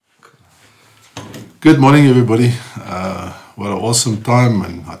Good morning, everybody. What an awesome time,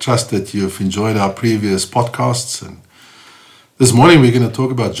 and I trust that you've enjoyed our previous podcasts. And this morning we're going to talk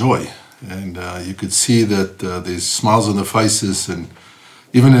about joy, and you could see that there's smiles on the faces, and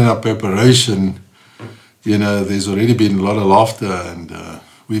even in our preparation, there's already been a lot of laughter, and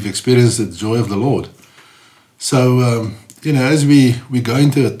we've experienced the joy of the Lord. So, as we go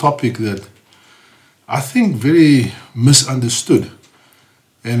into a topic that I think very misunderstood.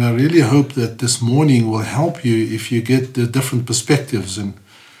 And I really hope that this morning will help you if you get the different perspectives. And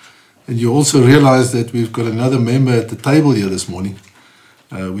you also realize that we've got another member at the table here this morning,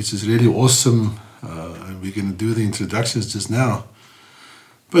 which is really awesome. And we're going to do the introductions just now.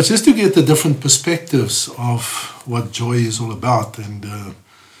 But just to get the different perspectives of what joy is all about and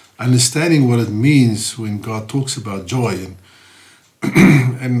understanding what it means when God talks about joy.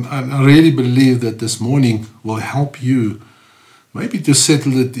 And I really believe that this morning will help you maybe to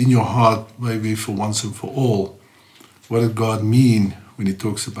settle it in your heart, maybe for once and for all. What did God mean when he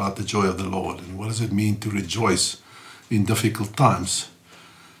talks about the joy of the Lord? And what does it mean to rejoice in difficult times?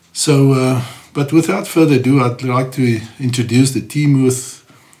 So, but without further ado, I'd like to introduce the team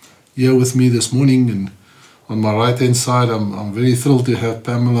here with me this morning. And on my right-hand side, I'm very thrilled to have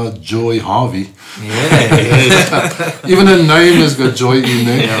Pamela Joy Harvey. Yeah. Even her name has got joy in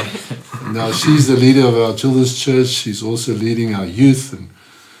there. Yeah. Now, she's the leader of our children's church. She's also leading our youth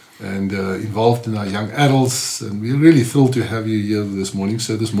and involved in our young adults. And we're really thrilled to have you here this morning.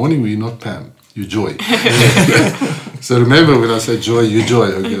 So this morning, we're not Pam, you're Joy. So remember, when I say joy, you're Joy.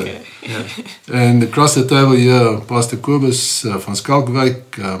 Okay. Yeah. And across the table here, Pastor Kobus van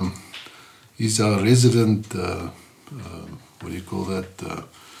Skalkwyk. He's our resident,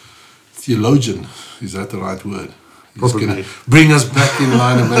 theologian. Is that the right word? He's going to bring us back in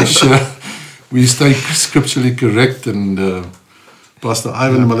line and make sure we stay scripturally correct. And Pastor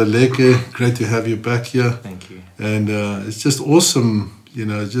Ivan Malaleke, great to have you back here. Thank you. And it's just awesome,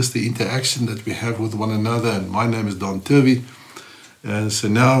 just the interaction that we have with one another. And my name is Don Turvey. And so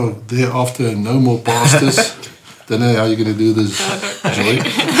now, thereafter, no more pastors. Don't know how you're going to do this, Joy.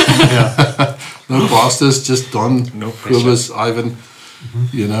 Yeah. No pastors, just Don, Kobus, Ivan.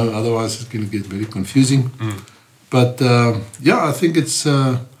 Mm-hmm. Otherwise it's going to get very confusing. Mm. But I think it's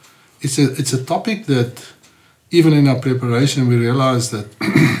a topic that even in our preparation we realize that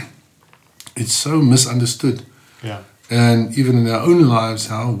it's so misunderstood. Yeah. And even in our own lives,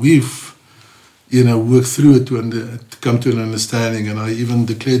 how we've worked through it to come to an understanding. And I even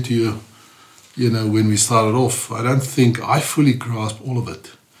declared to you, when we started off, I don't think I fully grasp all of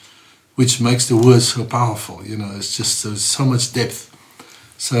it, which makes the words so powerful. It's just there's so much depth.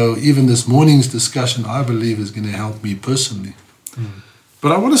 So even this morning's discussion, I believe, is going to help me personally. Mm.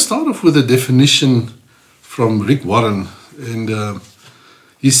 But I want to start off with a definition from Rick Warren. And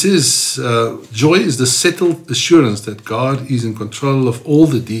he says, joy is the settled assurance that God is in control of all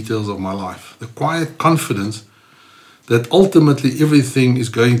the details of my life. The quiet confidence that ultimately everything is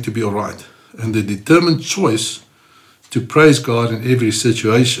going to be all right. And the determined choice to praise God in every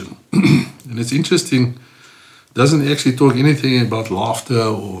situation. And it's interesting. Doesn't actually talk anything about laughter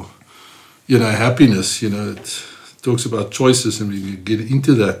or, happiness. It talks about choices, and we can get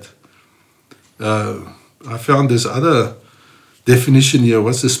into that. I found this other definition here.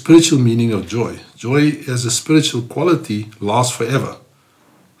 What's the spiritual meaning of joy? Joy as a spiritual quality lasts forever.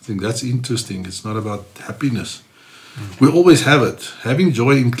 I think that's interesting. It's not about happiness. Mm-hmm. We always have it. Having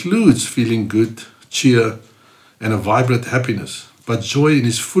joy includes feeling good, cheer, and a vibrant happiness. But joy in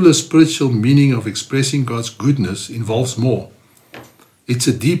its fullest spiritual meaning of expressing God's goodness involves more. It's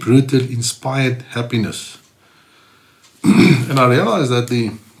a deep-rooted, inspired happiness. And I realize that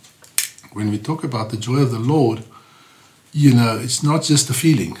when we talk about the joy of the Lord, it's not just a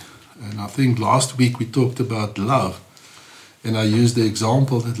feeling. And I think last week we talked about love. And I used the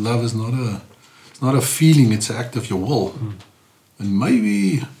example that love is not a feeling, it's an act of your will. Mm. And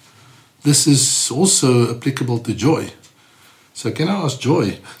maybe this is also applicable to joy. So can I ask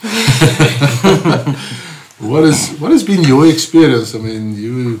Joy, what has been your experience? I mean,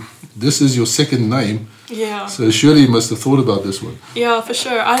 this is your second name. Yeah. So surely you must have thought about this one. Yeah, for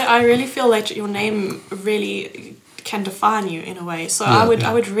sure. I really feel like your name really can define you in a way. So Yeah.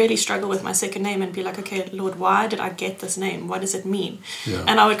 I would really struggle with my second name and be like, okay, Lord, why did I get this name? What does it mean? Yeah.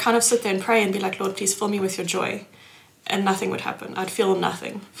 And I would kind of sit there and pray and be like, Lord, please fill me with your joy. And nothing would happen. I'd feel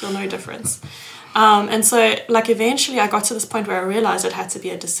nothing, feel no difference. And so, eventually I got to this point where I realized it had to be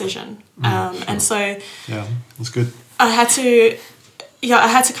a decision. And so... Yeah, that's good. I had to I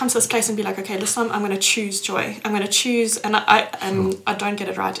had to come to this place and be like, okay, listen, I'm going to choose joy. I'm going to choose, and I don't get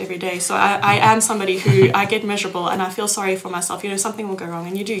it right every day. So I am somebody who I get miserable and I feel sorry for myself. Something will go wrong,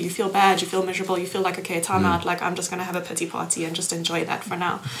 and you feel bad, you feel miserable, you feel like, okay, time out, like I'm just going to have a pity party and just enjoy that for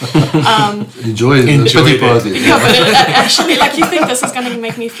now. Enjoy the pity party. Yeah, but actually, like, you think this is going to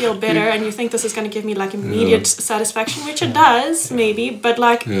make me feel better, and you think this is going to give me like immediate satisfaction, which it does maybe, but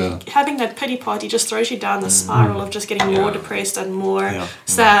like having that pity party just throws you down the spiral of just getting more depressed and more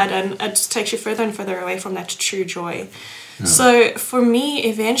sad, and it just takes you further and further away from that true joy. So for me,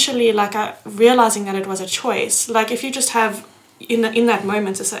 eventually, like, realizing that it was a choice, like if you just have in that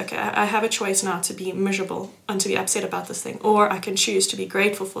moment to say, okay, I have a choice now to be miserable and to be upset about this thing, or I can choose to be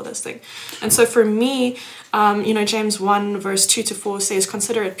grateful for this thing. And so for me, James 1 verse 2-4 says,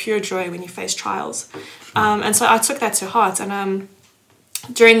 consider it pure joy when you face trials. And so I took that to heart, and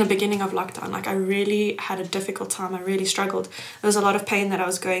during the beginning of lockdown, like, I really had a difficult time. I really struggled. There was a lot of pain that I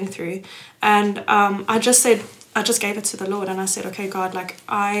was going through. And I just gave it to the Lord, and I said, okay, God, like,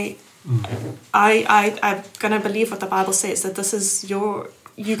 I'm going to believe what the Bible says, that this is you're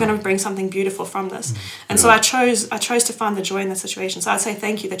going to bring something beautiful from this. And so I chose to find the joy in the situation. So I'd say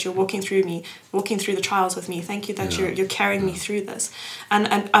thank you that you're walking through the trials with me. Thank you that you're carrying me through this.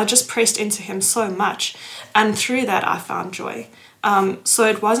 And I just pressed into him so much. And through that, I found joy. So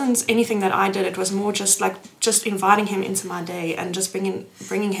it wasn't anything that I did. It was more just inviting him into my day and just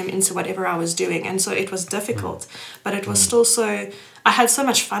bringing him into whatever I was doing. And so it was difficult, but it was still I had so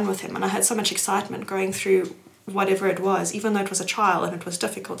much fun with him, and I had so much excitement going through whatever it was, even though it was a trial and it was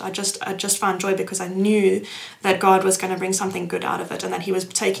difficult. I just found joy because I knew that God was going to bring something good out of it, and that he was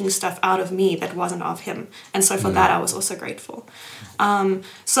taking stuff out of me that wasn't of him. And so for that, I was also grateful.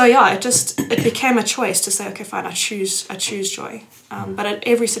 It became a choice to say, okay, fine, I choose joy. But at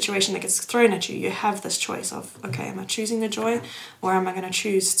every situation that gets thrown at you, you have this choice of, okay, am I choosing the joy, or am I going to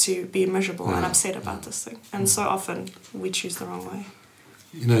choose to be miserable and upset about this thing? And so often we choose the wrong way.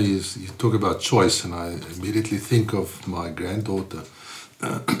 You talk about choice, and I immediately think of my granddaughter.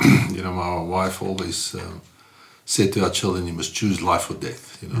 My wife always said to our children, you must choose life or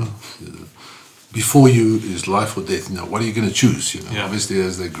death. Before you is life or death. What are you going to choose? Obviously,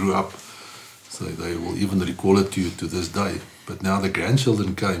 as they grew up, so they will even recall it to you to this day. But now the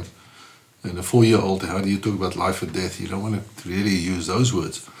grandchildren came, and a 4-year-old, how do you talk about life or death? You don't want to really use those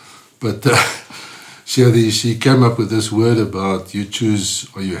words. But she came up with this word about you choose,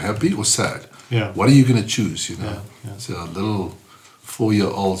 are you happy or sad? Yeah. What are you going to choose? Yeah. So a little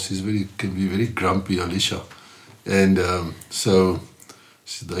 4-year-old, can be very grumpy, Alicia. And so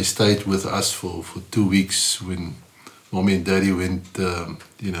they stayed with us for 2 weeks when Mommy and Daddy went,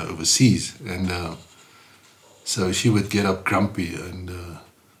 overseas. And so she would get up grumpy, and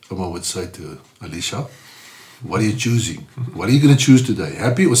Mama would say to her, Alicia, what are you choosing? What are you going to choose today,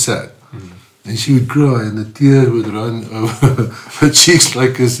 happy or sad? And she would cry, and the tears would run over her cheeks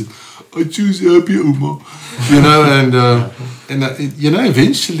like this. I choose happy, Oma.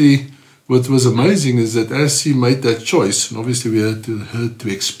 Eventually, what was amazing is that as she made that choice, and obviously we had her to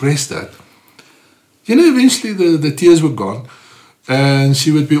express that, eventually the tears were gone, and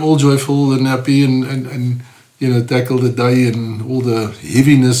she would be all joyful and happy and tackle the day, and all the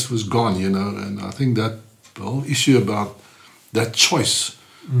heaviness was gone, and I think that the whole issue about that choice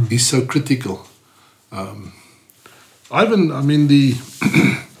is so critical. Ivan,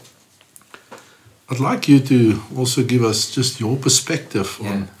 I'd like you to also give us just your perspective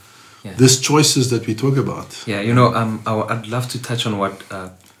on these choices that we talk about. Yeah, I'd love to touch on what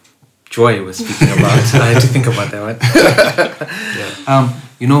Joy was speaking about. I had to think about that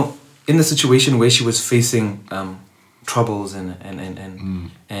one. In the situation where she was facing troubles and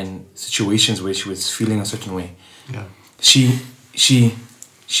situations where she was feeling a certain way, she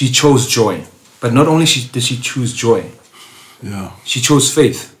chose joy. But not only did she choose joy, she chose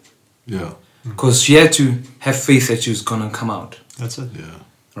faith. Yeah. Because she had to have faith that she was going to come out. That's it. Yeah.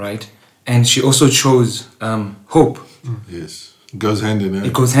 Right? And she also chose hope. Yes. It goes hand in hand.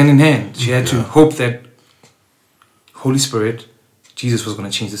 It goes hand in hand. She had to hope that Holy Spirit, Jesus, was going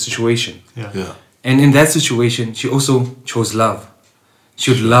to change the situation. Yeah. And in that situation, she also chose love.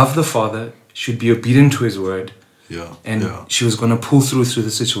 She would love the Father. She would be obedient to His word. Yeah. And she was going to pull through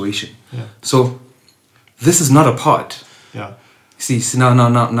the situation. Yeah. So this is not a part. Yeah. See,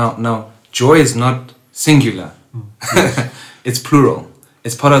 now, joy is not singular. It's plural.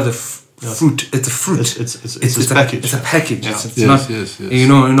 It's part of the fruit. It's a fruit. It's a package. It's a package. Yeah. It's not. Yes.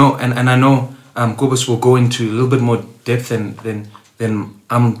 And I know Kobus will go into a little bit more depth than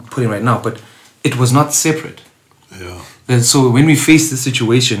I'm putting right now. But it was not separate. Yeah. And so when we face this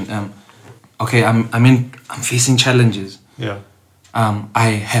situation, I'm facing challenges. Yeah. I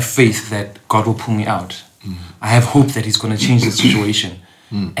have faith that God will pull me out. I have hope that He's going to change the situation.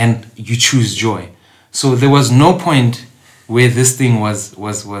 And you choose joy. So there was no point where this thing was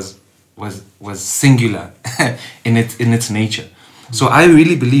singular in its nature. So I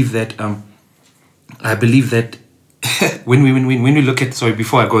really believe that when we look at, sorry,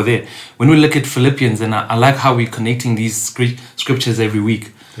 before I go there, when we look at Philippians, and I like how we're connecting these scriptures every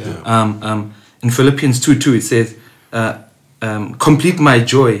week. Yeah. In Philippians 2:2 it says, complete my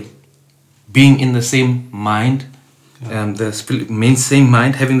joy, being in the same mind, same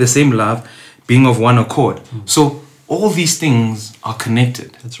mind, having the same love, being of one accord. So all these things are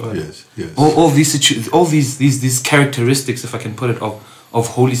connected. That's right. Yes, yes. All these characteristics, if I can put it, of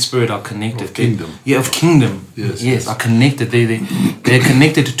Holy Spirit are connected. Of kingdom. Of kingdom. Yes, Yes, yes. are connected. They're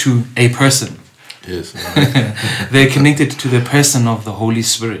connected to a person. Yes. Right. They're connected to the person of the Holy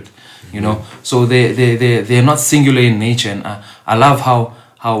Spirit. You know, so they're not singular in nature. And I love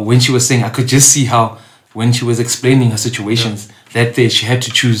how when she was saying, I could just see how when she was explaining her situations, that day she had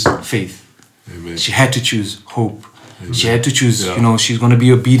to choose faith. Amen. She had to choose hope. Amen. She had to choose, Yeah. you know, she's going to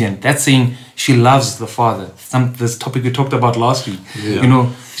be obedient. That's saying she loves the Father. This topic we talked about last week. Yeah. You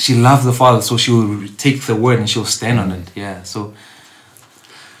know, she loves the Father, so she will take the word and she'll stand on it. Yeah. So,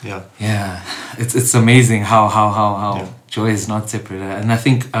 Yeah. it's amazing how Yeah. joy is not separate. And I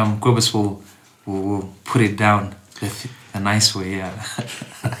think Kobus will put it down a nice way. Yeah.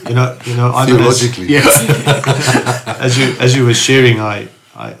 You know, I Theologically. Yes. as you were sharing,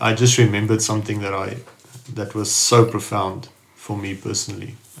 I just remembered something that was so profound for me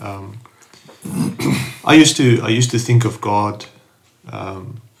personally. I used to think of God,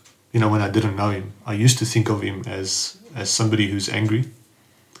 when I didn't know Him. I used to think of Him as somebody who's angry,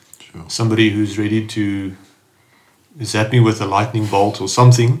 Sure. somebody who's ready to zap me with a lightning bolt or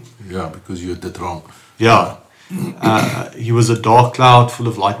something. Yeah, because you did wrong. Yeah. He was a dark cloud full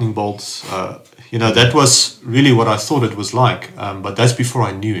of lightning bolts. That was really what I thought it was like. But that's before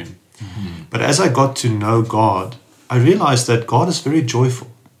I knew Him. But as I got to know God, I realized that God is very joyful.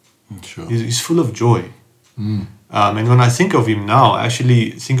 Sure. He's full of joy. And when I think of Him now, I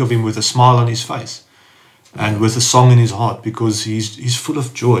actually think of Him with a smile on His face and with a song in His heart, because He's full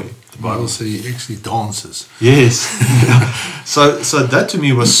of joy. The Bible says He actually dances. Yes. So that to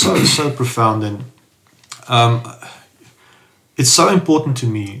me was so profound. And it's so important to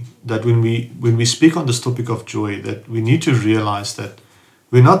me that when we speak on this topic of joy, that we need to realize that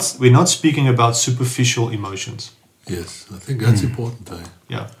we're not speaking about superficial emotions. Yes, I think that's important.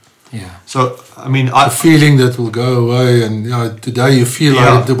 Yeah. Yeah. So I mean, A feeling that will go away, and today you feel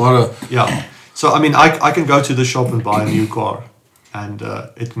Yeah. like it, tomorrow. yeah. So I mean, I can go to the shop and buy a new car, and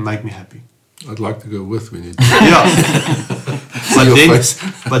it can make me happy. I'd like to go with when you Yeah.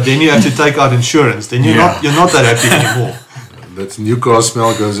 see but then you have to take out insurance. Then you're not that happy anymore. that new car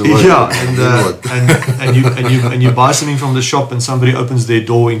smell goes away. Yeah, Then what? and you buy something from the shop, and somebody opens their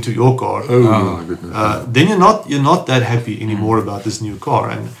door into your car. Oh my goodness. Then you're not that happy anymore about this new car,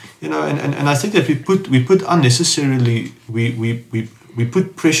 and I think that we put unnecessarily we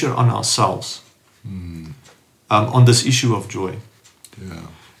put pressure on ourselves on this issue of joy, Yeah.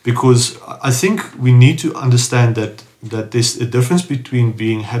 because I think we need to understand that there's a difference between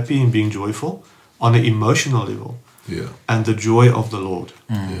being happy and being joyful on an emotional level, Yeah. and the joy of the Lord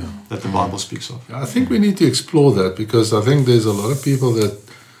Yeah. that the Bible speaks of. I think we need to explore that, because I think there's a lot of people that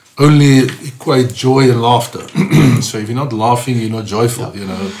only equate joy and laughter. So if you're not laughing, you're not joyful,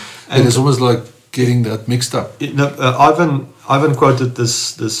 And it's almost like getting that mixed up. Ivan quoted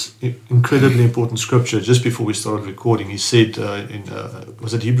this incredibly important scripture just before we started recording. He said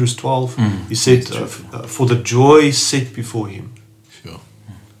was it Hebrews 12? He said, for the joy set before him, Sure.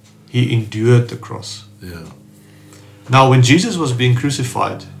 he endured the cross. Yeah. Now, when Jesus was being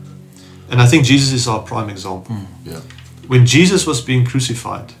crucified, and I think Jesus is our prime example. Yeah. When Jesus was being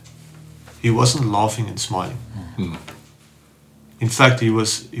crucified, he wasn't laughing and smiling. In fact, he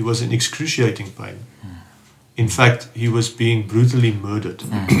was in excruciating pain. In fact, he was being brutally murdered.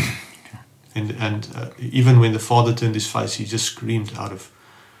 And even when the Father turned his face, he just screamed out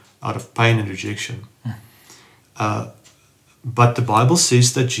of pain and rejection. But the Bible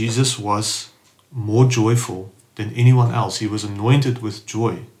says that Jesus was more joyful than anyone else. He was anointed with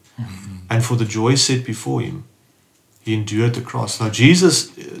joy. And for the joy set before him, he endured the cross. Now, Jesus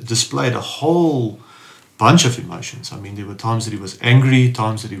displayed a whole bunch of emotions. I mean, there were times that he was angry,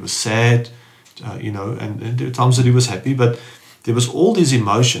 times that he was sad, and there were times that he was happy, but there was all these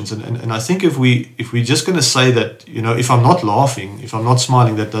emotions. And I think if we're just going to say that, if I'm not laughing, if I'm not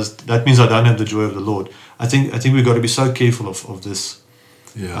smiling, that means I don't have the joy of the Lord. I think we've got to be so careful of this.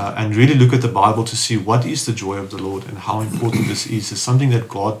 and really look at the Bible to see what is the joy of the Lord and how important this is. It's something that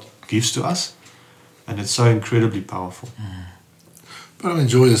God gives to us, and it's so incredibly powerful. But I mean,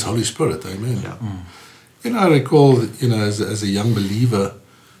 joy is Holy Spirit, amen. Yeah. I recall, as a young believer,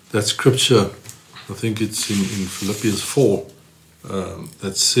 that scripture, I think it's in Philippians 4,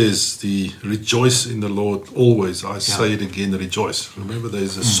 that says, rejoice in the Lord always. I say it again, rejoice. Remember,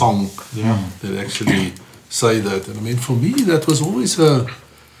 there's a song that actually say that. And I mean, for me, that was always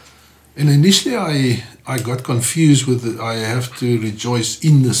and initially I got confused with I have to rejoice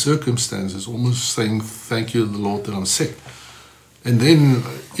in the circumstances, almost saying, thank you, the Lord, that I'm sick. And then,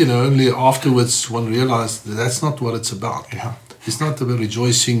 only afterwards one realized that's not what it's about. Yeah. It's not about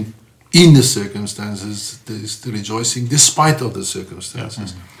rejoicing in the circumstances, it's the rejoicing despite of the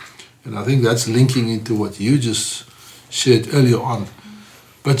circumstances. And I think that's linking into what you just shared earlier on.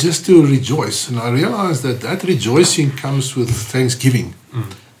 But just to rejoice, and I realized that rejoicing comes with thanksgiving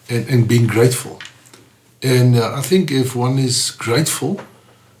and being grateful. And I think if one is grateful,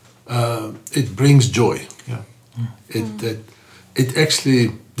 it brings joy. Yeah. It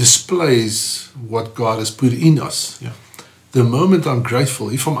actually displays what God has put in us. Yeah. The moment I'm grateful,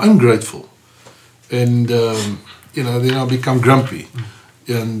 if I'm ungrateful, and then I become grumpy,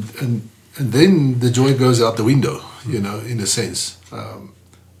 and then the joy goes out the window, in a sense.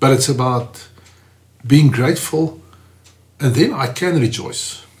 But it's about being grateful, and then I can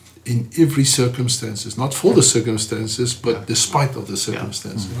rejoice in every circumstances, not for the circumstances, but despite of the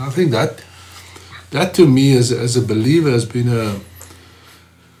circumstances. And I think that to me as a believer has been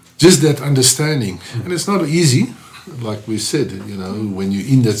just that understanding. And it's not easy, like we said, when you're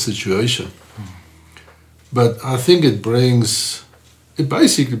in that situation. But I think it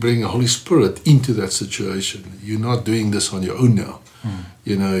basically brings the Holy Spirit into that situation. You're not doing this on your own now.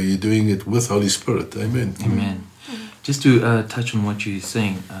 You're doing it with Holy Spirit. Amen. Amen. Just to touch on what you're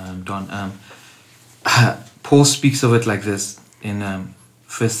saying, Don, Paul speaks of it like this in 1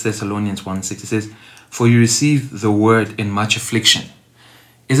 Thessalonians 1:6. It says, for you receive the word in much affliction.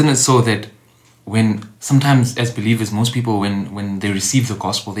 Isn't it so that when sometimes as believers, most people, when they receive the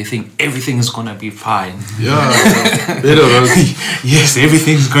gospel, they think everything is going to be fine. Yeah, better. Yes,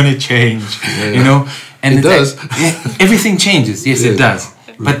 everything's going to change, And it does. Everything changes. Yes, it does.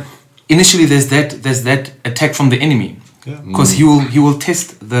 But initially, there's that attack from the enemy, because he will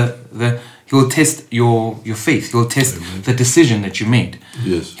test he will test your faith. He will test the decision that you made.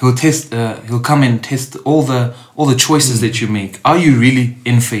 Yes. He will test. He'll come and test all the choices that you make. Are you really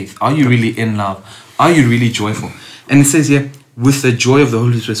in faith? Are you really in love? Are you really joyful? And it says here, with the joy of the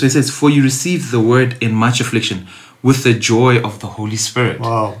Holy Spirit. So it says, for you receive the word in much affliction, with the joy of the Holy Spirit.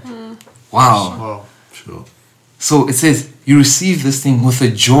 Wow. Wow. Sure. So it says, you receive this thing with the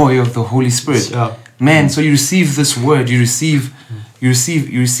joy of the Holy Spirit. Yeah. Man, so you receive this word, you receive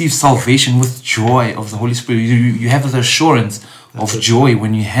salvation with joy of the Holy Spirit. You have the assurance of joy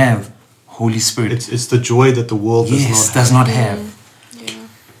when you have Holy Spirit. It's the joy that the world does not have.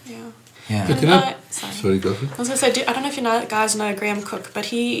 Yeah. But sorry, go ahead. I was going to say, I don't know if you guys know Graham Cook, but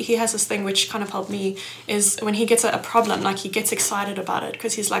he has this thing which kind of helped me, is when he gets a problem, like he gets excited about it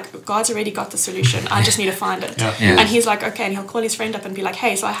because he's like, God's already got the solution. I just need to find it. And he's like, okay, and he'll call his friend up and be like,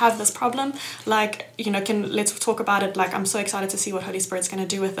 hey, so I have this problem. Like, let's talk about it. Like, I'm so excited to see what Holy Spirit's going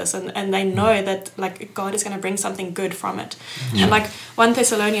to do with this. And they know that like God is going to bring something good from it. And like 1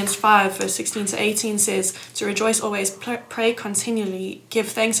 Thessalonians 5 verse 16 to 18 says, to rejoice always, pray continually, give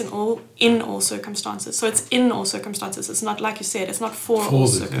thanks in all circumstances. So it's in all circumstances. It's not, like you said, it's not for all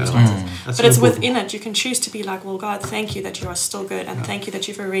circumstances. But it's within it. You can choose to be like, well, God, thank you that you are still good, and thank you that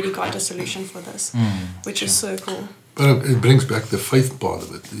you've already got a solution for this, which is so cool. But it brings back the faith part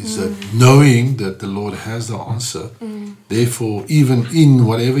of it, is that knowing that the Lord has the answer. Therefore, even in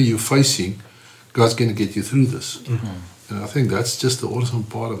whatever you're facing, God's going to get you through this. And I think that's just the awesome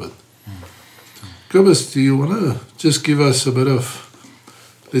part of it. Kobus, do you want to just give us a bit of,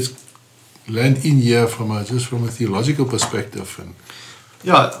 let's land in here from a theological perspective? And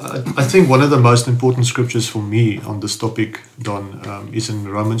I think one of the most important scriptures for me on this topic, Don, is in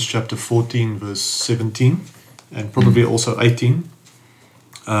Romans chapter 14, verse 17, and probably also 18.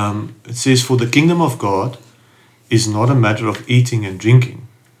 It says, for the kingdom of God is not a matter of eating and drinking,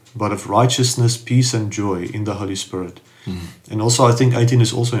 but of righteousness, peace, and joy in the Holy Spirit. And also I think 18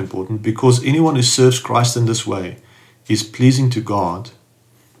 is also important, because anyone who serves Christ in this way is pleasing to God.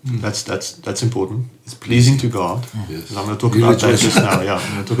 That's important. It's pleasing to God. Yes. And I'm going to talk about that just now.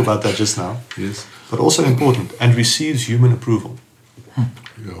 I'm going to talk about that just now. Yes. But also important, and receives human approval.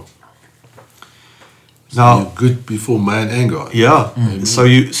 Yeah. So Now, you're good before man and God. So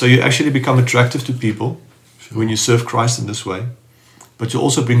you actually become attractive to people when you serve Christ in this way. but you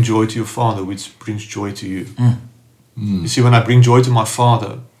also bring joy to your Father, which brings joy to you. You see, when I bring joy to my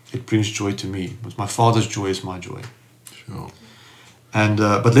Father, it brings joy to me. But my Father's joy is my joy. Sure. And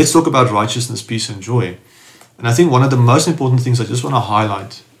but let's talk about righteousness, peace, and joy. And I think one of the most important things I just want to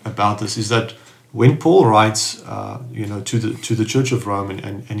highlight about this is that when Paul writes, to the Church of Rome,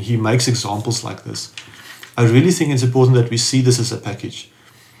 and he makes examples like this, I really think it's important that we see this as a package.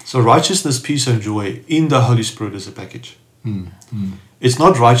 So righteousness, peace, and joy in the Holy Spirit is a package. It's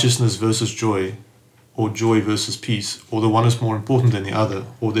not righteousness versus joy, or joy versus peace, or the one is more important than the other,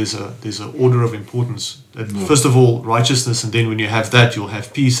 or there's an order of importance. First of all, righteousness, and then when you have that, you'll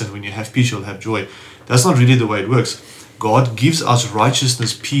have peace, and when you have peace, you'll have joy. That's not really the way it works. God gives us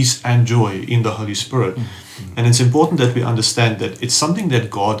righteousness, peace, and joy in the Holy Spirit. And it's important that we understand that it's something that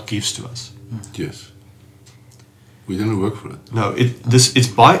God gives to us. Yes. We didn't work for it. No, it's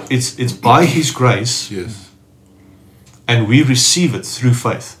by His grace. Yes. And we receive it through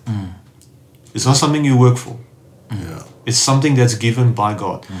faith. It's not something you work for. Yeah. It's something that's given by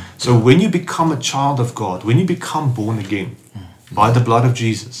God. So when you become a child of God, when you become born again by the blood of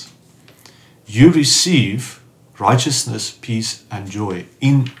Jesus, you receive righteousness, peace, and joy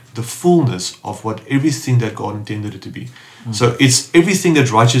in the fullness of what everything that God intended it to be. So it's everything that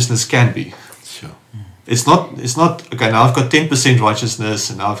righteousness can be. Sure. It's not, okay, now I've got 10% righteousness,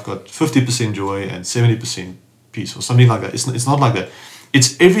 and now I've got 50% joy and 70% peace, or something like that. It's not like that.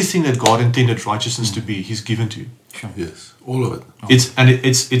 It's everything that God intended righteousness to be. He's given to you. Sure. Yes. All of it.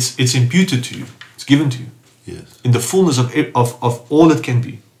 It's imputed to you. It's given to you. Yes. In the fullness of all it can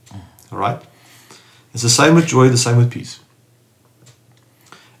be. All right? It's the same with joy, the same with peace.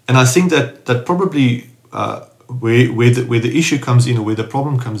 And I think that probably where the issue comes in, or where the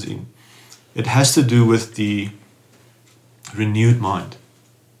problem comes in, it has to do with the renewed mind.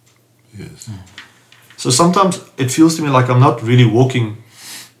 Yes. So sometimes it feels to me like I'm not really walking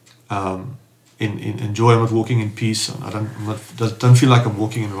in joy. I'm not walking in peace. And I don't feel like I'm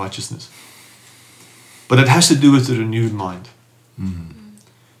walking in righteousness. But it has to do with the renewed mind.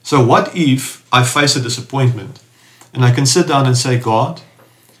 So what if I face a disappointment and I can sit down and say, God,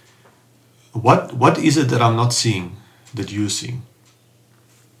 what is it that I'm not seeing that you're seeing?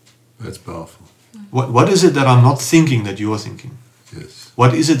 That's powerful. What is it that I'm not thinking that you're thinking? Yes.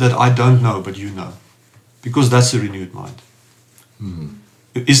 What is it that I don't know but you know? Because that's a renewed mind.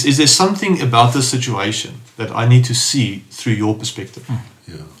 Is there something about this situation that I need to see through your perspective?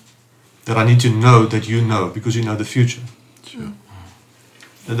 Yeah. That I need to know that you know, because you know the future. Sure.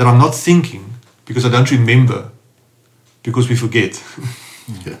 And that I'm not thinking because I don't remember, because we forget.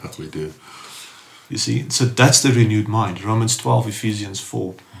 Yeah, we do. You see? So that's the renewed mind. Romans 12, Ephesians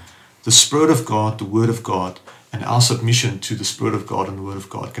 4. The Spirit of God, the Word of God, and our submission to the Spirit of God and the Word of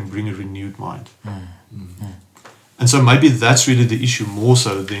God can bring a renewed mind. And so maybe that's really the issue, more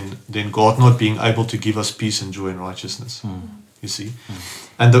so than God not being able to give us peace and joy and righteousness. You see?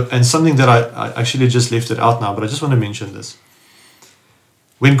 And something that I actually just left it out now, but I just want to mention this.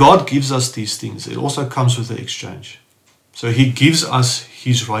 When God gives us these things, it also comes with the exchange. So He gives us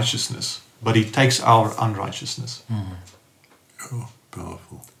His righteousness, but He takes our unrighteousness. Oh,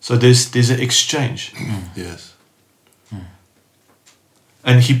 powerful. So there's an exchange. Yes.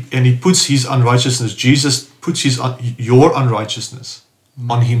 And he puts His unrighteousness, Jesus puts your unrighteousness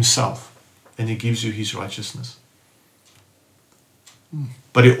on Himself, and He gives you His righteousness.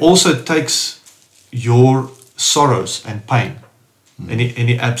 But He also takes your sorrows and pain, and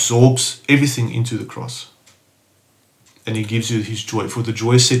he absorbs everything into the cross. And He gives you His joy, for the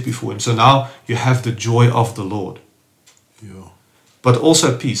joy set before Him. So now you have the joy of the Lord. Yeah. But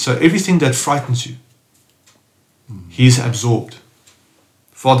also peace. So everything that frightens you, He's absorbed.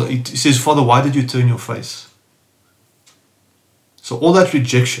 Father, He says, Father, why did you turn your face? So all that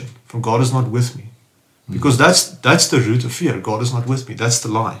rejection from God is not with me. Because that's the root of fear. God is not with me. That's the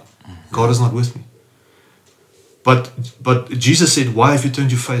lie. God is not with me. But Jesus said, why have you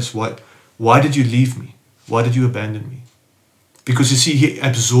turned your face? Why did you leave me? Why did you abandon me? Because you see, He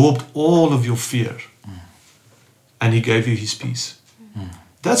absorbed all of your fear. And He gave you His peace.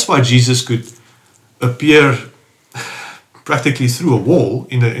 That's why Jesus could appear practically through a wall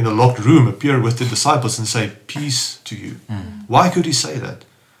in a locked room, appear with the disciples and say, peace to you. Why could He say that?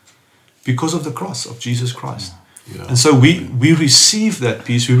 Because of the cross of Jesus Christ. Yeah. And so we receive that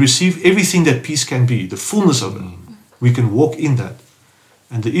peace. We receive everything that peace can be, the fullness of it. We can walk in that.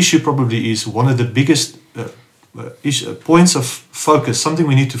 And the issue probably is one of the biggest points of focus, something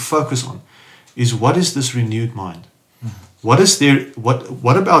we need to focus on, is what is this renewed mind? What is there?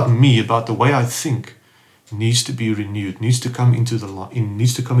 What about me? About the way I think needs to be renewed, needs to come into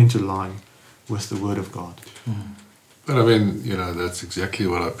line with the Word of God. But I mean, that's exactly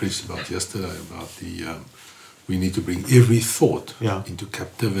what I preached about yesterday, about we need to bring every thought into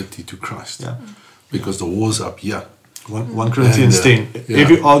captivity to Christ. Yeah. Because the war's up here. 1 Corinthians 10.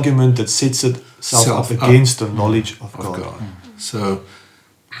 Every argument that sets itself up against the knowledge of God. So,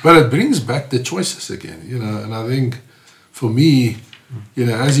 but it brings back the choices again, and I think for me,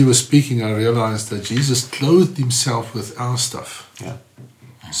 as he was speaking, I realized that Jesus clothed himself with our stuff. Yeah.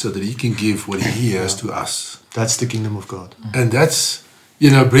 So that he can give what he has to us. That's the kingdom of God. And that's,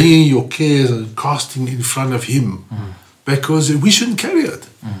 bringing your cares and casting in front of him. Because we shouldn't carry it.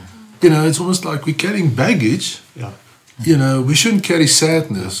 It's almost like we're carrying baggage. Yeah. We shouldn't carry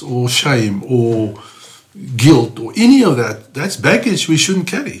sadness or shame or guilt or any of that. That's baggage we shouldn't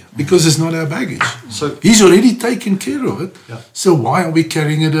carry because it's not our baggage. So he's already taken care of it. Yeah. So why are we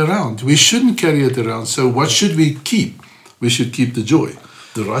carrying it around? We shouldn't carry it around. So what should we keep? We should keep the joy,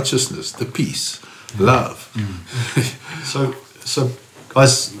 the righteousness, the peace, love. So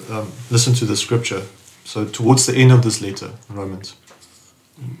guys, listen to the scripture. So towards the end of this letter, Romans,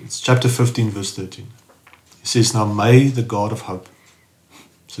 it's chapter 15, verse 13. It says, now may the God of hope.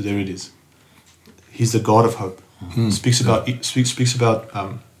 So there it is. He's the God of hope. Speaks about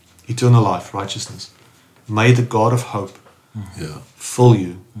eternal life, righteousness. May the God of hope fill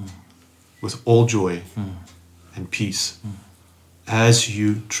you with all joy and peace as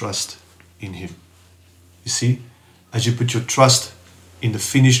you trust in him. You see, as you put your trust in the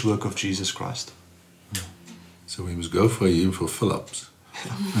finished work of Jesus Christ. So we must go for him for fill-ups.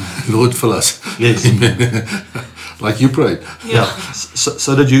 Lord, fill us. Yes. Like you prayed. Yeah.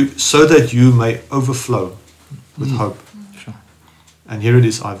 So that you may overflow with hope. Sure. And here it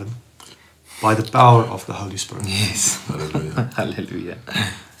is, Ivan. By the power of the Holy Spirit. Yes. Hallelujah. Hallelujah.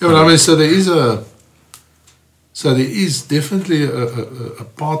 Yeah, but I mean, so there is definitely a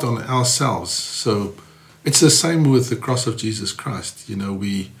part on ourselves. So it's the same with the cross of Jesus Christ.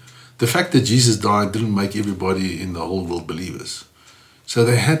 The fact that Jesus died didn't make everybody in the whole world believers. So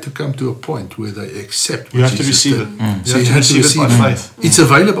they had to come to a point where they accept what You have Jesus to receive did. it. So You have to receive it by faith. It's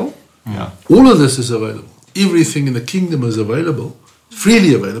available. Yeah. All of this is available. Everything in the kingdom is available.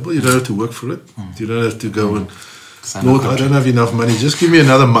 Freely available. You don't have to work for it. You don't have to go and, Lord, I don't have enough money. Just give me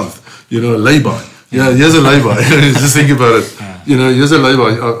another month. Lay-by. Yeah, here's a lay-by. Just think about it. Here's a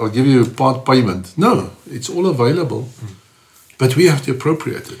lay-by. I'll give you part payment. No, it's all available. But we have to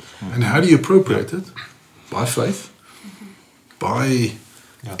appropriate it. And how do you appropriate it? By faith. By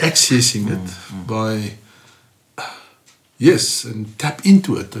accessing it. By, and tap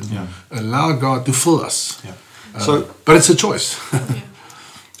into it. And allow God to fill us. Yeah. But it's a choice.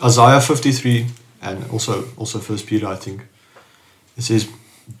 Isaiah 53 and also 1 Peter, I think. It says,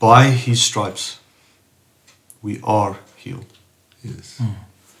 by his stripes we are healed. Yes.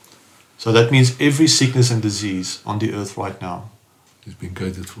 So that means every sickness and disease on the earth right now It's been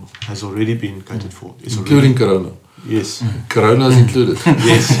catered for. has already been catered for. It's Including Corona. Yes. Corona is included.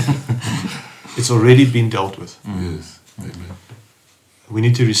 Yes. It's already been dealt with. Yes. Amen. We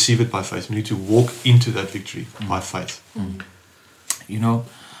need to receive it by faith. We need to walk into that victory by faith.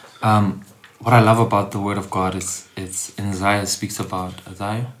 What I love about the Word of God is it's in Isaiah speaks about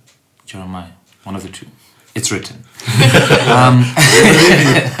Isaiah, Jeremiah, one of the two. It's written.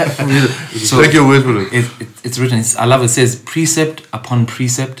 So take your word for it. It's written. I love it. It says precept upon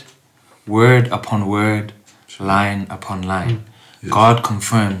precept, word upon word, line upon line. Yes. God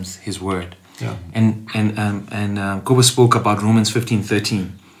confirms His word. Yeah. And Kobe spoke about Romans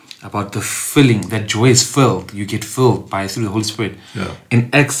 15:13, about the filling, that joy is filled. You get filled through the Holy Spirit. Yeah. In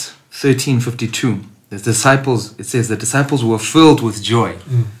Acts 13:52, the disciples, it says the disciples were filled with joy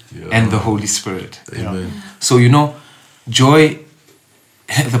and the Holy Spirit. Amen. So joy.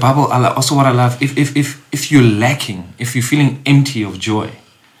 The Bible. Also, what I love, if you're lacking, if you're feeling empty of joy,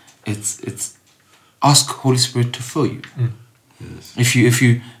 it's ask Holy Spirit to fill you. Yes. If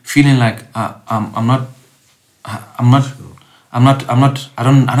you feeling like I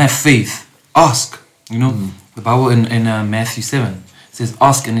don't have faith, ask. The Bible in Matthew 7 says,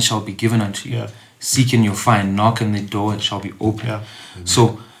 "Ask and it shall be given unto you. Yeah. Seek and you'll find. Knock and the door it shall be open." Yeah.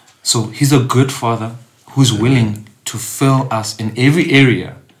 So He's a good Father who's willing to fill us in every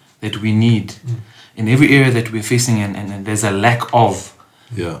area that we need, in every area that we're facing, and there's a lack of.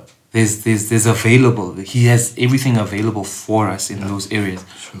 Yeah. There's available. He has everything available for us in those areas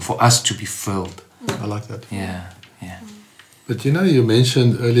for us to be filled. I like that. Yeah. But you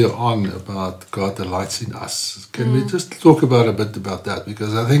mentioned earlier on about God delights in us. Can we just talk about a bit about that?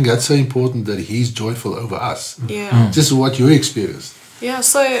 Because I think that's so important that He's joyful over us. Yeah. Just what you experienced. Yeah,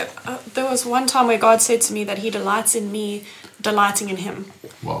 so there was one time where God said to me that He delights in me, delighting in Him.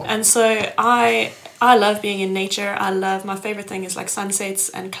 Wow. And so I I love being in nature. My favorite thing is like sunsets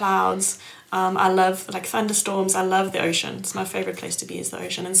and clouds. I love like thunderstorms. I love the ocean. It's my favorite place to be is the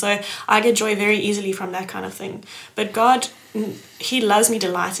ocean. And so I get joy very easily from that kind of thing. But God, He loves me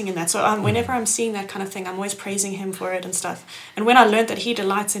delighting in that. So whenever I'm seeing that kind of thing, I'm always praising Him for it and stuff. And when I learned that He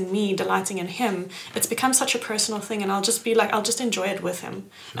delights in me, delighting in Him, it's become such a personal thing. And I'll just be like, I'll just enjoy it with Him.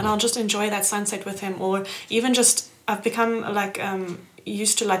 Sure. And I'll just enjoy that sunset with Him. Or even just, I've become like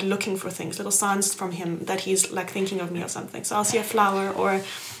used to like looking for things, little signs from Him that He's like thinking of me or something. So I'll see a flower or...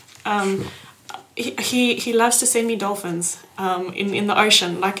 He loves to send me dolphins in the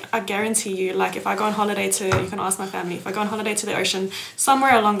ocean. Like I guarantee you, like if I go on holiday you can ask my family, if I go on holiday to the ocean,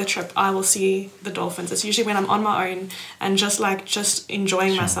 somewhere along the trip I will see the dolphins. It's usually when I'm on my own and just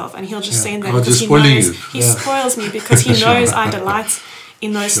enjoying myself, and He'll just send them because He knows He spoils me because He knows I delight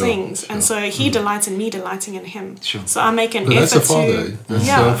in those things, and so He delights in me delighting in Him. So I make an effort that's a father. That's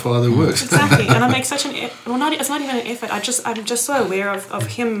how a father works. Exactly, and I make such an it's not even an effort. I'm just so aware of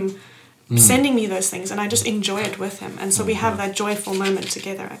Him sending me those things, and I just enjoy it with Him, and so we have that joyful moment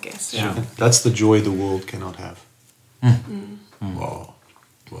together, I guess. Yeah, that's the joy the world cannot have. Wow.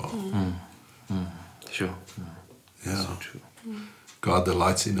 Sure. Yeah. So true. God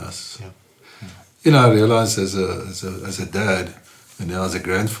delights in us. Yeah. You know, I realize as a dad and now as a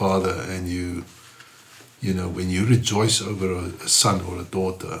grandfather, and you know, when you rejoice over a son or a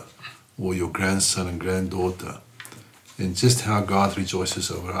daughter, or your grandson and granddaughter, and just how God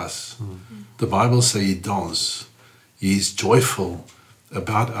rejoices over us. The Bible says He dance. He is joyful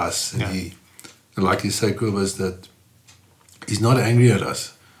about us. And He, like you say, Kobus, that He's not angry at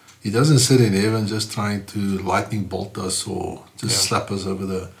us. He doesn't sit in heaven just trying to lightning bolt us or just slap us over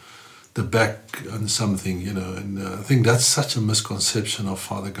the back on something, you know. And I think that's such a misconception of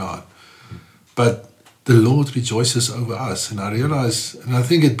Father God. But the Lord rejoices over us. And I realize, and I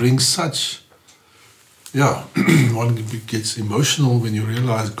think it brings such... one gets emotional when you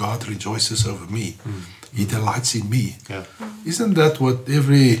realize God rejoices over me. He delights in me. Yeah. Isn't that what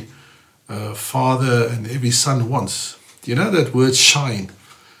every father and every son wants? You know that word shine?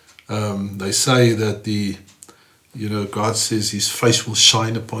 They say that God says His face will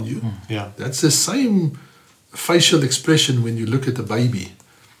shine upon you. Yeah. That's the same facial expression when you look at a baby.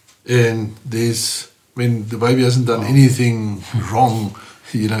 And when the baby hasn't done anything wrong,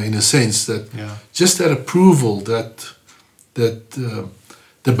 you know, in a sense that just that approval that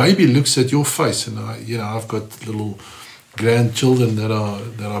the baby looks at your face, and I've got little grandchildren that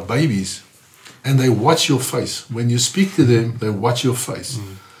are babies, and they watch your face. When you speak to them, they watch your face.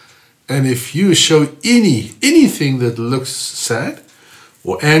 And if you show anything that looks sad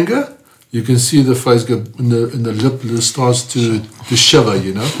or anger, you can see the face go, and the lip starts to shiver,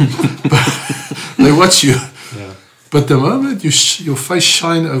 you know. They watch you. Yeah. But the moment your face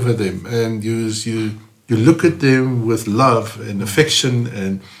shine over them, and you look at them with love and affection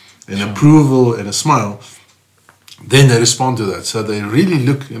and approval and a smile, then they respond to that. So they really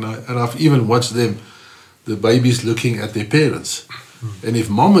look, and I've even watched them, the babies looking at their parents. And if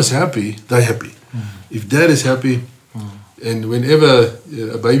mom is happy, they're happy. If dad is happy, and whenever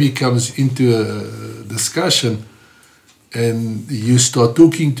a baby comes into a discussion and you start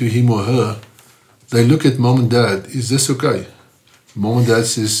talking to him or her, they look at mom and dad, is this okay? Mom and dad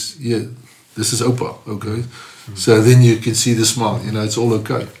says, yeah, this is Opa, okay? So then you can see the smile, it's all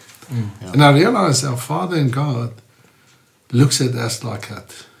okay. And I realize our Father in God looks at us like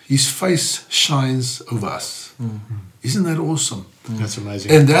that. His face shines over us. Isn't that awesome? That's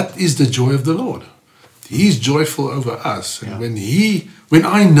amazing. And that is the joy of the Lord. He's joyful over us. And when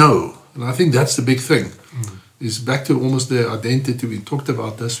I know, and I think that's the big thing, is back to almost the identity. We talked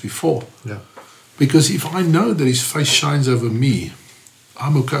about this before. Yeah. Because if I know that His face shines over me,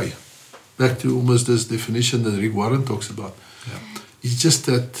 I'm okay. Back to almost this definition that Rick Warren talks about. Yeah. It's just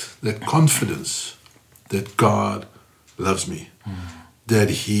that confidence that God loves me, that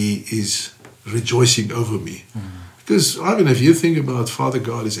He is rejoicing over me. Because Ivan, if you think about Father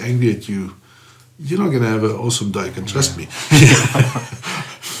God is angry at you, you're not going to have an awesome day, can trust me.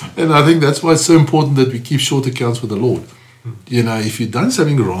 And I think that's why it's so important that we keep short accounts with the Lord. If you've done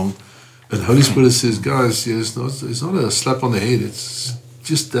something wrong, and the Holy Spirit says, guys, it's not a slap on the head, it's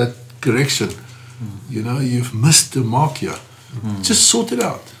just that correction. You've missed the mark here. Just sort it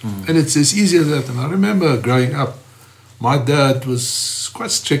out. And it's as easy as that. And I remember growing up, my dad was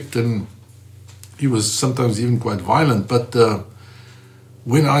quite strict, and he was sometimes even quite violent. But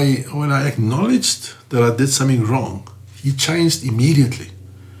when I acknowledged that I did something wrong, he changed immediately.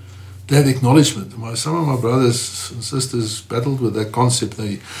 That acknowledgement. Some of my brothers and sisters battled with that concept.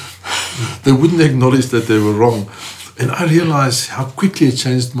 They wouldn't acknowledge that they were wrong. And I realized how quickly it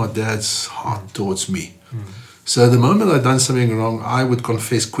changed my dad's heart towards me. So the moment I'd done something wrong, I would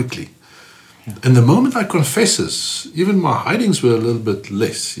confess quickly. And the moment I confesses, even my hidings were a little bit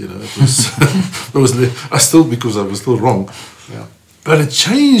less, you know. It was, because I was still wrong. Yeah. But it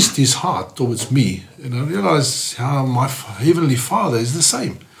changed his heart towards me. And I realized how my Heavenly Father is the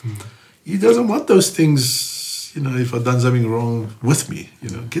same. He doesn't want those things, you know, if I've done something wrong with me, you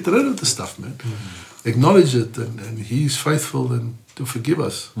know. Get rid of the stuff, man. Acknowledge it, and He's faithful and to forgive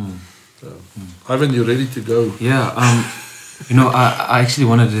us. So, Ivan, you ready to go? Yeah, you know, I actually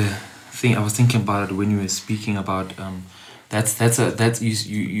wanted to think. I was thinking about it when you were speaking about.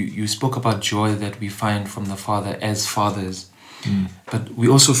 You spoke about joy that we find from the Father as fathers, but we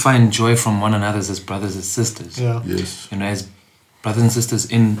also find joy from one another as brothers and sisters. Yeah. Yes. You know, as brothers and sisters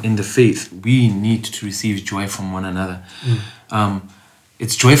in the faith, we need to receive joy from one another.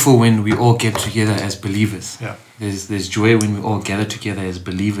 It's joyful when we all get together as believers. Yeah. There's joy when we all gather together as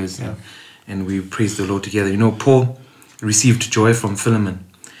believers, Yeah. and we praise the Lord together. You know, Paul received joy from Philemon,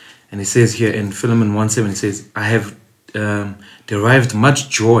 and he says here in Philemon 1:7, he says, "I have derived much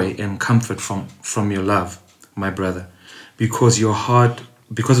joy and comfort from your love, my brother, because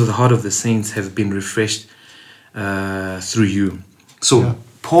of the heart of the saints have been refreshed through you." So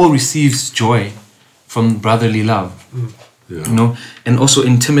Paul receives joy from brotherly love. Yeah. You know, and also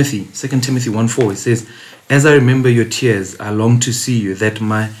in Timothy, 2 Timothy 1:4, it says, "As I remember your tears, I long to see you, that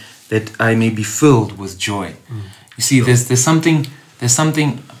I may be filled with joy." You see, there's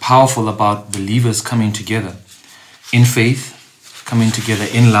something powerful about believers coming together in faith, coming together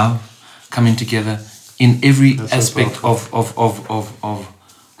in love, coming together in every aspect of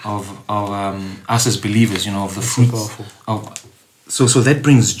us as believers. You know, of the fruits of. So that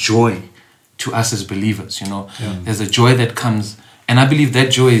brings joy to us as believers, you know. There's a joy that comes, and I believe that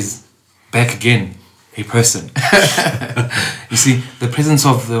joy is back again, a person. You see, the presence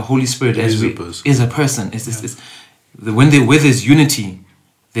of the Holy Spirit is a person. Where there's unity,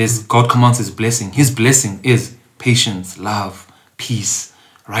 God commands His blessing. His blessing is patience, love, peace,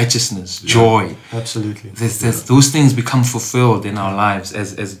 righteousness, joy. Absolutely. Those things become fulfilled in our lives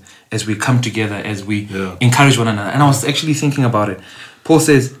as we come together, as we encourage one another. And I was actually thinking about it. Paul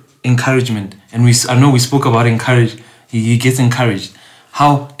says, encouragement, and I know we spoke about encourage. He gets encouraged.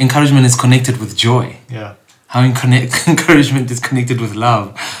 How encouragement is connected with joy. Yeah. How encouragement is connected with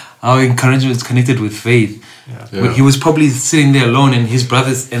love. How encouragement is connected with faith. Yeah. He was probably sitting there alone, and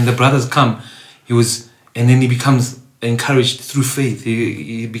the brothers come. And then he becomes encouraged through faith.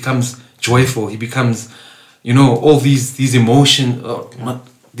 He becomes joyful. He becomes, you know, all these emotions,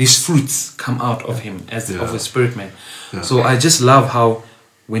 these fruits come out of him of a spirit man. Yeah. So I just love how,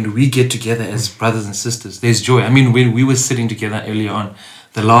 when we get together as brothers and sisters, there's joy. I mean, when we were sitting together earlier on,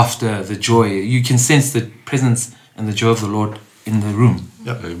 the laughter, the joy, you can sense the presence and the joy of the Lord in the room.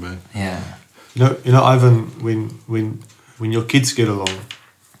 Yep. Amen. Yeah. You know, Ivan, when your kids get along,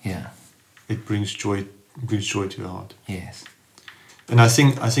 it brings joy to your heart. Yes. And I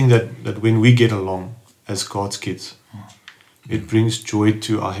think that when we get along as God's kids, it brings joy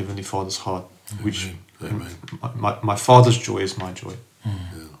to our Heavenly Father's heart, which my Father's joy is my joy.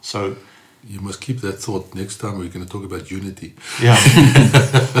 So you must keep that thought next time we're going to talk about unity. Yeah.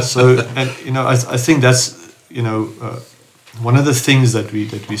 So, and you know, I think that's, you know, one of the things that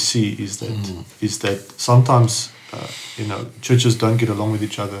we see is that sometimes you know, churches don't get along with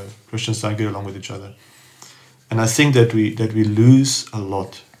each other, Christians don't get along with each other, and I think that we lose a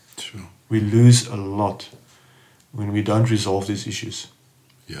lot. Sure. We lose a lot when we don't resolve these issues.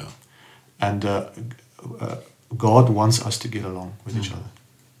 Yeah. And God wants us to get along with each other.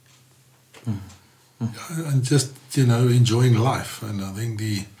 And just, you know, enjoying life. And I think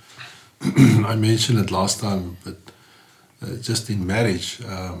I mentioned it last time, but just in marriage,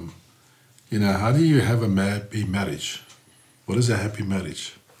 you know, how do you have a happy marriage? What is a happy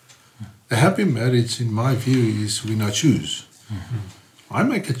marriage? A happy marriage, in my view, is when I choose. I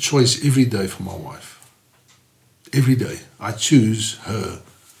make a choice every day for my wife. Every day. I choose her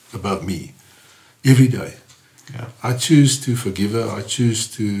above me. Every day. Yeah. I choose to forgive her. I choose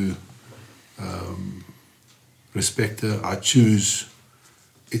to respect her. I choose.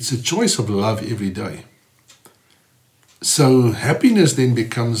 It's a choice of love every day. So happiness then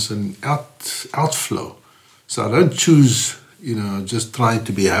becomes an outflow. So I don't choose, you know, just trying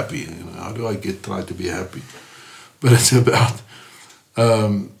to be happy. You know, how do I try to be happy? But it's about,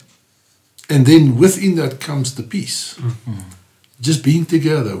 and then within that comes the peace. Mm-hmm. Just being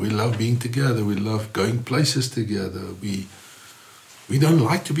together. We love being together. We love going places together. We don't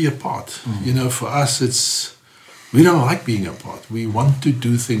like to be apart. Mm-hmm. You know, for us, we don't like being apart. We want to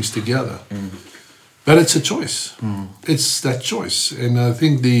do things together. Mm-hmm. But it's a choice. It's that choice. And I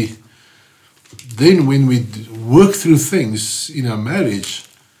think then when we work through things in our marriage,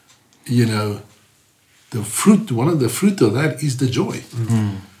 one of the fruit of that is the joy.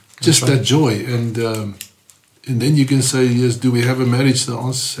 Just that joy. And then you can say, yes, do we have a marriage? The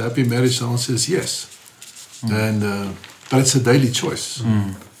answer, happy marriage, the answer is yes. But it's a daily choice.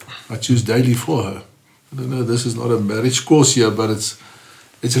 I choose daily for her. I don't know, this is not a marriage course here, but it's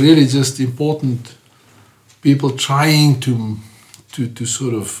really just important. People trying to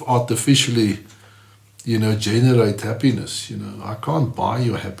sort of artificially, generate happiness. I can't buy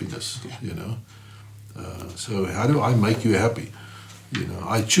your happiness. So how do I make you happy?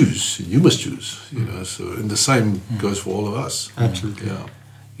 I choose. You must choose. So and the same goes for all of us. Absolutely.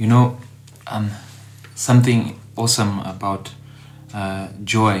 Yeah. Something awesome about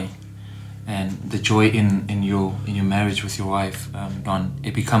joy, and the joy in your marriage with your wife, Don.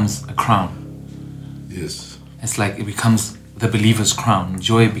 It becomes a crown. Yes. It's like it becomes the believer's crown.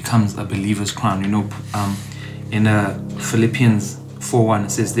 Joy becomes a believer's crown. In Philippians 4:1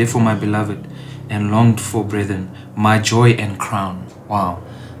 it says, "Therefore, my beloved and longed for brethren, my joy and crown." Wow,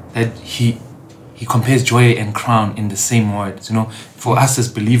 that he compares joy and crown in the same words. For us as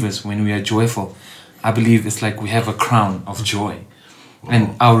believers, when we are joyful, I believe it's like we have a crown of joy,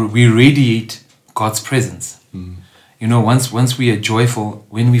 and we radiate God's presence. Once we are joyful,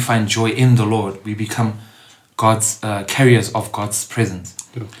 when we find joy in the Lord, we become God's carriers of God's presence.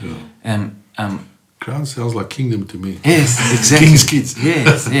 Crown sounds like kingdom to me. Yes, exactly. King's kids.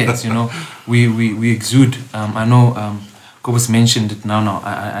 Yes. We exude. I know Kobus mentioned it now.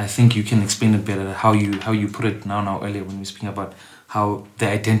 I think you can explain it better how you put it now earlier when we were speaking about how they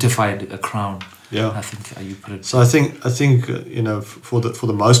identified a crown. Yeah, I think you put it. So I think for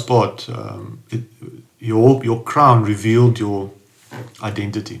the most part, your crown revealed your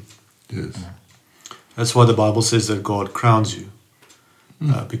identity. Yes. That's why the Bible says that God crowns you,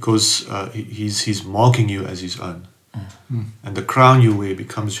 because he's marking you as His own, and the crown you wear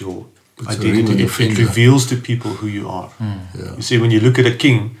becomes your identity. It reveals to people who you are. Yeah. You see, when you look at a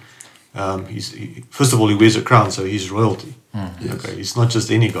king, first of all, he wears a crown, so he's royalty. Yes. Okay, he's not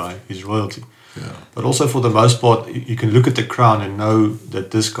just any guy; he's royalty. Yeah. But also, for the most part, you can look at the crown and know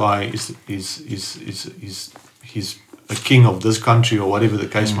that this guy he's a king of this country or whatever the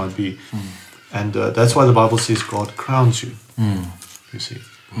case might be. And that's why the Bible says God crowns you. You see.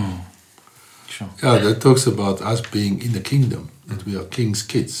 Sure. Yeah, that talks about us being in the kingdom, that we are king's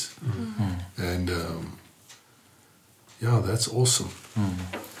kids. And that's awesome.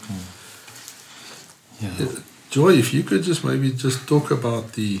 Yeah. Joy, if you could just maybe just talk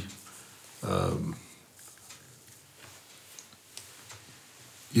about the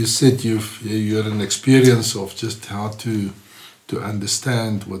you said you had an experience of just how to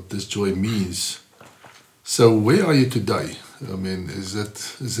understand what this joy means. So where are you today? I mean, is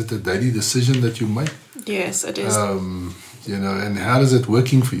it a daily decision that you make? Yes, it is. And how is it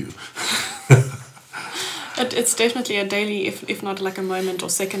working for you? It's definitely a daily, if not like a moment or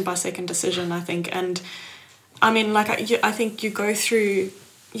second by second decision, I think. And I mean, like I think you go through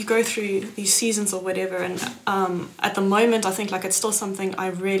these seasons or whatever, and at the moment I think like it's still something I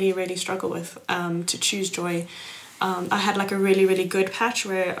really, really struggle with, to choose joy. I had like a really, really good patch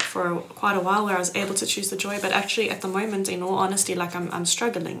where for quite a while where I was able to choose the joy, but actually at the moment, in all honesty, like I'm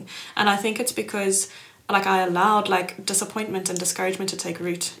struggling. And I think it's because like I allowed like disappointment and discouragement to take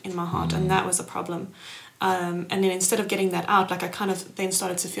root in my heart, and that was a problem. And then instead of getting that out, like I kind of then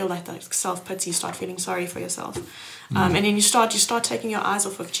started to feel like self-pity, start feeling sorry for yourself. And then you start taking your eyes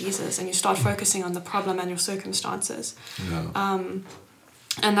off of Jesus, and you start focusing on the problem and your circumstances. Yeah.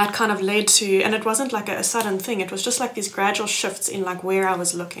 And that kind of led to, and it wasn't like a sudden thing, it was just like these gradual shifts in like where I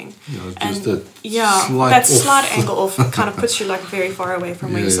was looking. Just and that slight angle off kind of puts you like very far away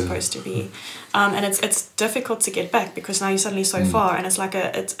from where you're supposed to be. And it's difficult to get back because now you're suddenly so far, and it's like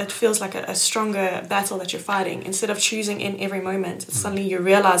it feels like a stronger battle that you're fighting. Instead of choosing in every moment, suddenly you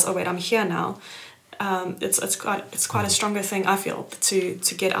realize, oh wait, I'm here now. It's quite a stronger thing, I feel,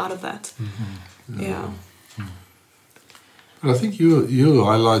 to get out of that. Yeah. But I think you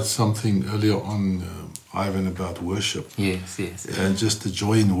highlight something earlier on, Ivan, about worship. Yes. And just the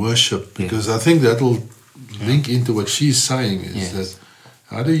joy in worship, because I think that'll link into what she's saying is that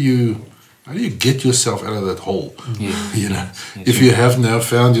how do you get yourself out of that hole? If you have now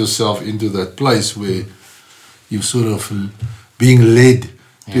found yourself into that place where you're sort of being led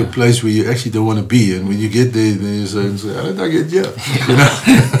to a place where you actually don't want to be, and when you get there, then you say, how did I get here?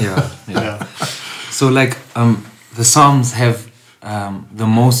 Yeah. So like the Psalms have the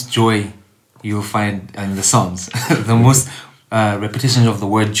most joy you'll find in the Psalms. repetitions of the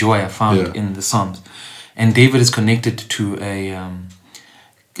word joy are found in the Psalms. And David is connected to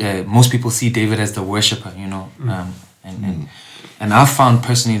most people see David as the worshipper, you know. And I've found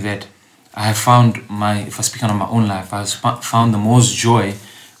personally that I have found if I speak on my own life, I've found the most joy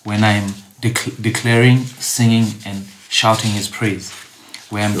when I'm declaring, singing, and shouting His praise,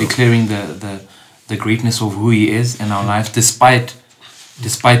 where I'm declaring the greatness of who He is in our life, despite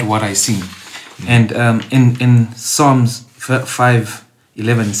what I see. And in Psalms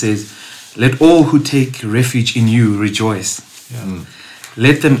 5:11 says, "Let all who take refuge in You rejoice.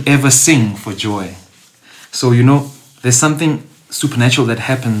 Let them ever sing for joy." So, you know, there's something supernatural that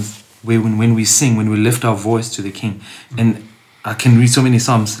happens when we sing, when we lift our voice to the King. And I can read so many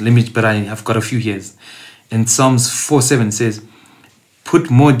Psalms, but I have got a few here. And Psalms 4:7 says, "Put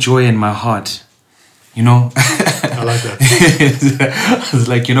more joy in my heart." You know, I like that. It's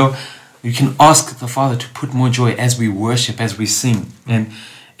like, you know, you can ask the Father to put more joy as we worship, as we sing.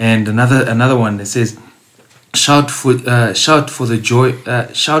 And another one that says, shout for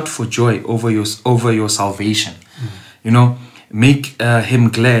joy over your salvation. You know, make Him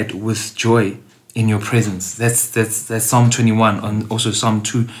glad with joy in Your presence. That's Psalm 21 and also Psalm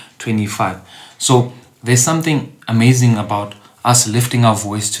 225. So there's something amazing about us lifting our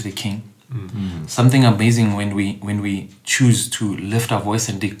voice to the King. Something amazing when we choose to lift our voice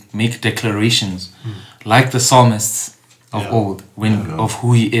and make declarations, like the psalmists of old, of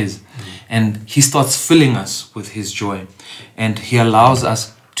who He is, and He starts filling us with His joy, and He allows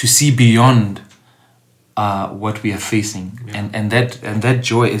us to see beyond what we are facing, and that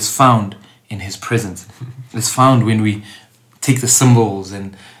joy is found in His presence. It's found when we take the symbols,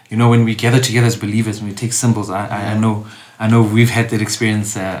 and you know, when we gather together as believers and we take symbols. I know we've had that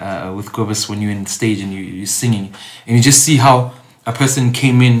experience with Kobus when you're in stage and you're singing, and you just see how a person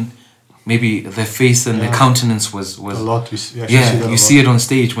came in, maybe their face and their countenance was a lot. You see it on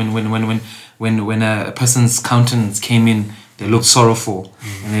stage when a person's countenance came in, they looked sorrowful,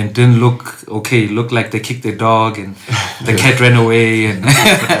 and they didn't look okay. It looked like they kicked their dog and the cat ran away. And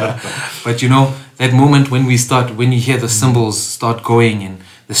but you know, that moment when you hear the cymbals start going and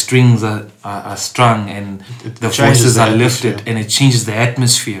the strings are strung and the voices are lifted, and it changes the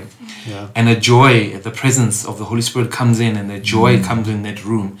atmosphere. And a joy, the presence of the Holy Spirit comes in, and the joy comes in that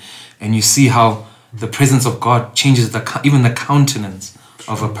room, and you see how the presence of God changes even the countenance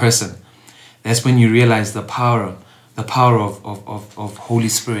of a person. That's when you realize the power of Holy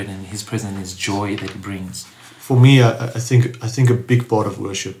Spirit and His presence, His joy that He brings. For me, I think a big part of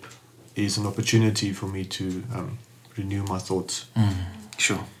worship is an opportunity for me to renew my thoughts.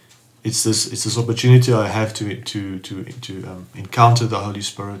 Sure. It's this opportunity I have to encounter the Holy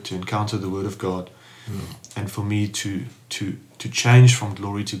Spirit, to encounter the Word of God, and for me to change from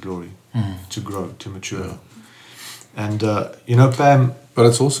glory to glory, to grow, to mature. And you know, Pam. But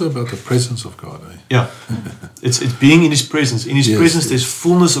it's also about the presence of God, eh? Yeah, it's being in His presence. In His presence, there's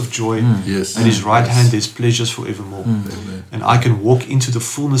fullness of joy. Yes. At His right hand, there's pleasures forevermore. And I can walk into the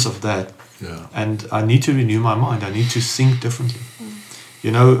fullness of that. Yeah. And I need to renew my mind. I need to think differently.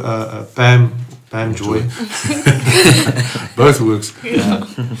 You know, Pam, Joy. Both works. Yeah.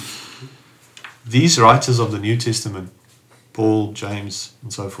 These writers of the New Testament, Paul, James,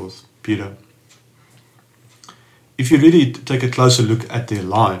 and so forth, Peter, if you really take a closer look at their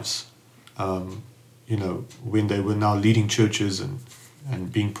lives, you know, when they were now leading churches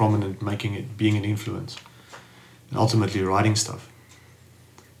and being prominent, being an influence, and ultimately writing stuff,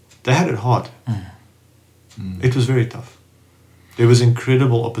 they had it hard. It was very tough. There was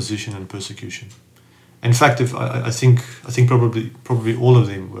incredible opposition and persecution. In fact, I think probably all of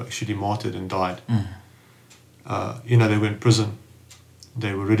them were actually martyred and died. You know, they were in prison,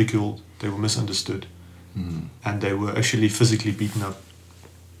 they were ridiculed, they were misunderstood. And they were actually physically beaten up,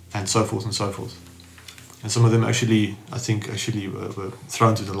 and so forth and so forth. And some of them actually were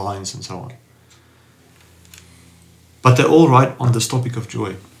thrown to the lions and so on. But they're all right on this topic of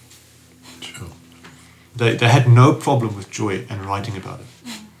joy. Sure. They had no problem with joy and writing about it.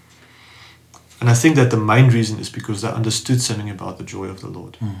 And I think that the main reason is because they understood something about the joy of the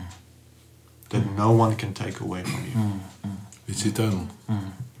Lord that no one can take away from you. It's eternal.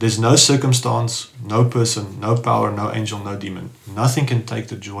 There's no circumstance, no person, no power, no angel, no demon. Nothing can take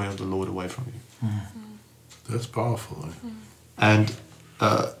the joy of the Lord away from you. That's powerful. Eh? And,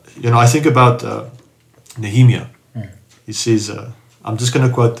 you know, I think about Nehemiah. He says, I'm just going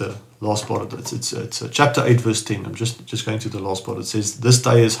to quote the last part of it. It's chapter 8, verse 10. I'm just going to the last part. It says, "This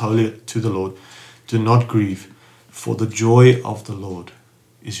day is holy to the Lord. Do not grieve, for the joy of the Lord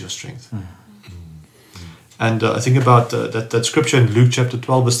is your strength." And I think about that scripture in Luke chapter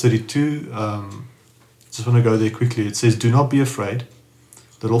 12, verse 32. Just want to go there quickly. It says, "Do not be afraid,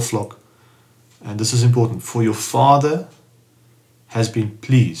 little flock." And this is important. "For your Father has been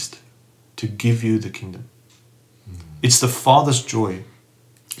pleased to give you the kingdom." It's the Father's joy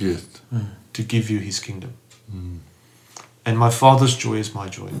Yes. to give you his kingdom. And my Father's joy is my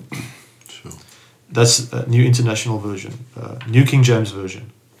joy. Sure. That's a New International Version. New King James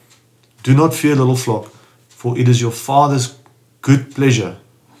Version. "Do not fear, little flock, for it is your Father's good pleasure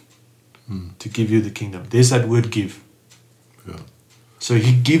to give you the kingdom." There's that word "give." Yeah. So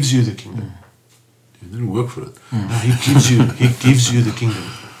he gives you the kingdom. You didn't work for it. No, he gives you the kingdom.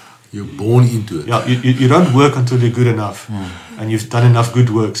 You're born into it. Yeah, you don't work until you're good enough and you've done enough good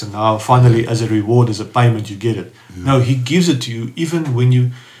works, and now finally as a reward, as a payment, you get it. No, he gives it to you even when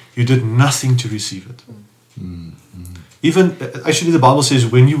you did nothing to receive it. Even, actually the Bible says,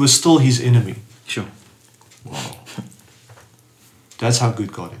 when you were still his enemy. Sure. Wow. That's how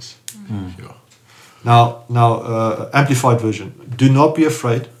good God is. Yeah. Now, Amplified Version. "Do not be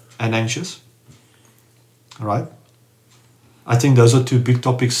afraid and anxious." All right? I think those are two big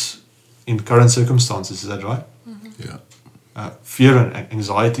topics in current circumstances. Is that right? Yeah. Fear and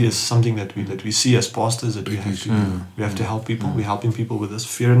anxiety is something that we see as pastors, that we Big have issue. we have to help people. We're helping people with this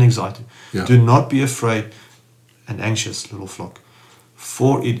fear and anxiety. Yeah. "Do not be afraid and anxious, little flock,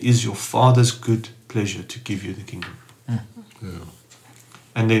 for it is your Father's good pleasure to give you the kingdom." Yeah.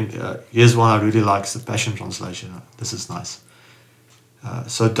 And then here's one I really like, it's the Passion Translation. This is nice.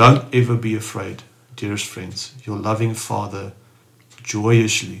 "So don't ever be afraid, dearest friends. Your loving Father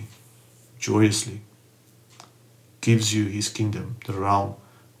joyously gives you his kingdom, the realm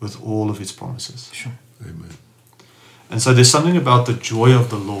with all of its promises." Sure. Amen. And so there's something about the joy of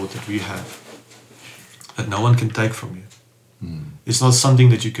the Lord that we have that no one can take from you. It's not something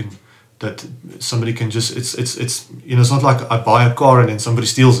that somebody can just, it's it's not like I buy a car and then somebody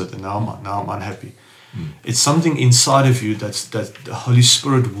steals it and now I'm unhappy. It's something inside of you that the Holy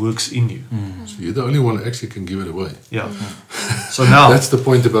Spirit works in you. So you're the only one who actually can give it away. Yeah. So now That's the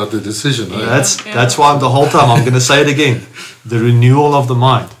point about the decision, right? that's why the whole time I'm going to say it again. The renewal of the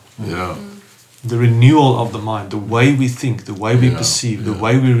mind. Yeah. The renewal of the mind, the way we think, the way we Yeah, perceive, the yeah.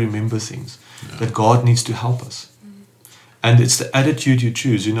 way we remember things, that God needs to help us. And it's the attitude you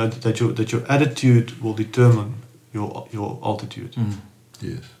choose, that your attitude will determine your altitude.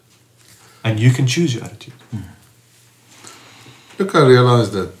 Yes. And you can choose your attitude. Look, I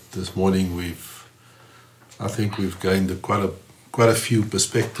realized that this morning I think we've gained quite a few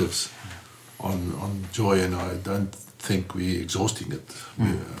perspectives on joy, and I don't think we're exhausting it.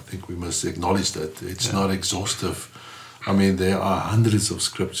 I think we must acknowledge that it's not exhaustive. I mean, there are hundreds of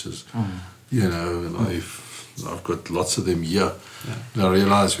scriptures, and I've got lots of them here. And I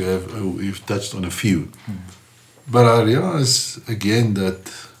realize we've touched on a few. But I realize again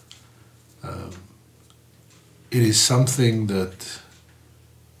that it is something that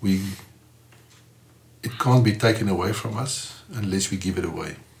it can't be taken away from us unless we give it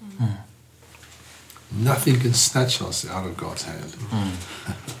away. Nothing can snatch us out of God's hand.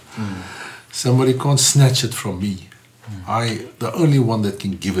 Somebody can't snatch it from me. The only one that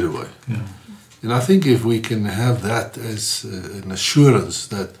can give it away. And I think if we can have that as an assurance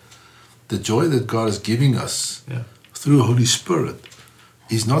that the joy that God is giving us through Holy Spirit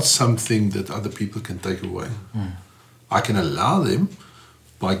is not something that other people can take away. I can allow them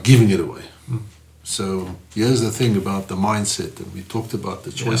by giving it away. So here's the thing about the mindset, and we talked about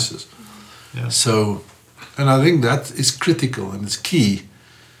the choices. So, and I think that is critical and it's key.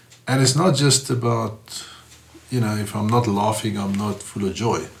 And it's not just about, if I'm not laughing, I'm not full of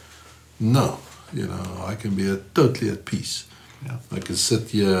joy. No, I can be totally at peace. I can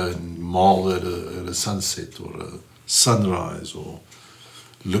sit here and marvel at a sunset or a sunrise or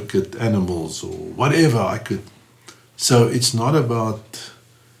look at animals or whatever I could. So it's not about,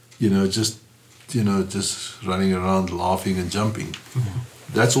 just running around laughing and jumping.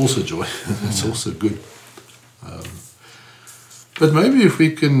 That's also joy. That's also good. But maybe if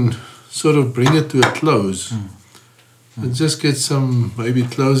we can sort of bring it to a close and just get some maybe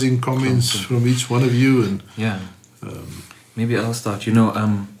closing comments from each one of you. And maybe I'll start.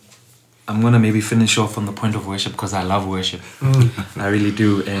 I'm going to maybe finish off on the point of worship because I love worship. I really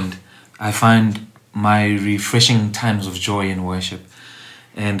do. And I find my refreshing times of joy in worship.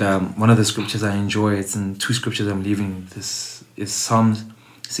 And one of the scriptures I enjoy, it's in two scriptures I'm leaving. This is Psalms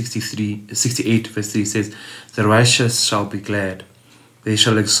 68 verse 3 says, "The righteous shall be glad. They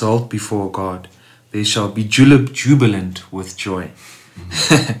shall exult before God. They shall be jubilant with joy."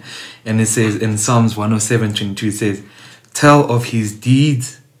 And it says in Psalms 107:22 it says, "Tell of his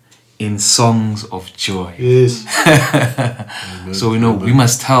deeds in songs of joy. Yes. So, we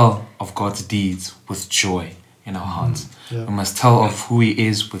must tell of God's deeds with joy in our hearts. Yeah. We must tell of who He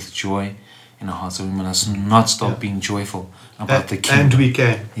is with joy in our hearts. So we must not stop being joyful about the kingdom. And we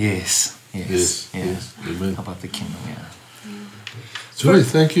can. Yes. Amen. About the kingdom, Joy,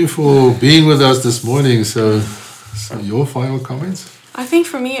 thank you for being with us this morning. So your final comments? I think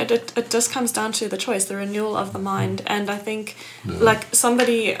for me, it just comes down to the choice, the renewal of the mind. And I think, like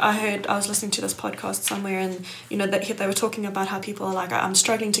somebody I was listening to this podcast somewhere, and they were talking about how people are like, I'm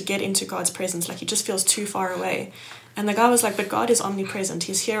struggling to get into God's presence, like He just feels too far away. And the guy was like, but God is omnipresent.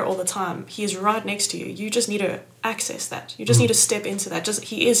 He's here all the time. He is right next to you. You just need to access that. You just need to step into that.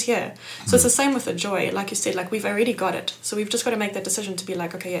 He is here. So it's the same with the joy. Like you said, like we've already got it. So we've just got to make that decision to be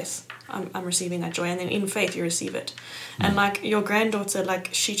like, okay, yes, I'm receiving that joy. And then in faith, you receive it. And like your granddaughter, like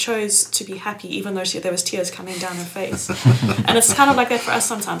she chose to be happy, even though there was tears coming down her face. And it's kind of like that for us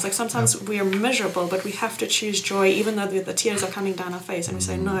sometimes. Like sometimes we're miserable, but we have to choose joy, even though the tears are coming down our face. And we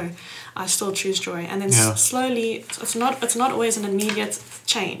say, no, I still choose joy. And then slowly, it's not always an immediate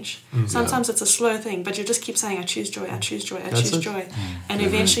change. Sometimes it's a slow thing, but you just keep saying, I choose joy, I choose joy, I choose joy. And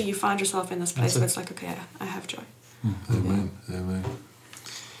eventually you find yourself in this place where it's like, okay, I have joy. Amen. Amen.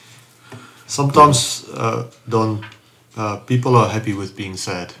 Sometimes, Don, people are happy with being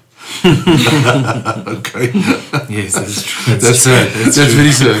sad. Okay. Yes, that is true. That's sad. That's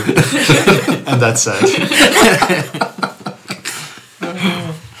very sad. And that's sad.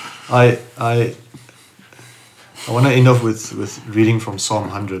 I want to end off with reading from Psalm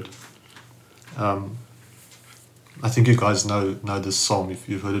 100. I think you guys know this psalm if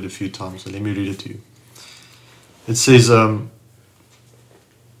you've heard it a few times, so let me read it to you. It says,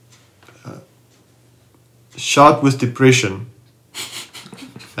 shout with depression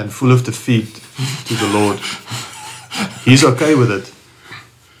and full of defeat to the Lord. He's okay with it.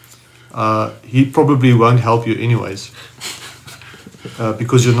 He probably won't help you anyways,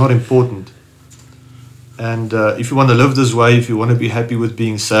 because you're not important. And if you want to live this way, if you want to be happy with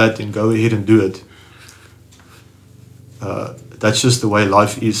being sad, then go ahead and do it. That's just the way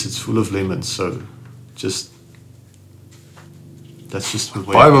life is. It's full of lemons, so that's just the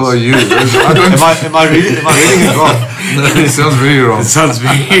way Bible are it is. you? Am I reading it wrong? It sounds very wrong. It sounds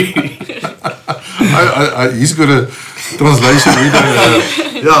very... He's got a translation. We don't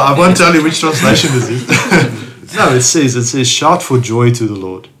have. Yeah, I won't tell you which translation this is. No, it says, shout for joy to the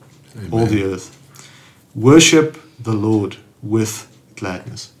Lord, all the earth. Worship the Lord with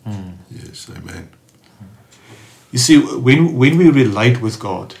gladness. Yes, amen. You see, when we relate with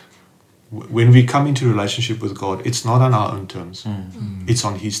God, when we come into relationship with God, it's not on our own terms. It's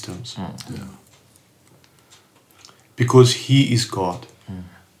on His terms. Yeah. Because He is God.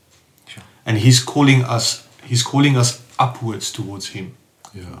 Sure. And He's calling us upwards towards Him.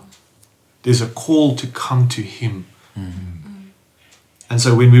 Yeah. There's a call to come to Him. And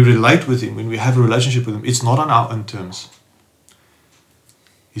so when we relate with Him, when we have a relationship with Him, it's not on our own terms.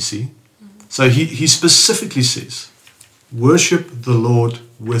 You see? So he specifically says, worship the Lord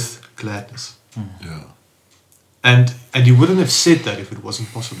with gladness. Yeah. And He wouldn't have said that if it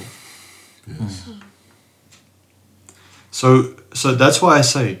wasn't possible. Yes. So that's why I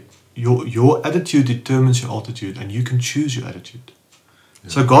say your attitude determines your altitude, and you can choose your attitude. Yeah.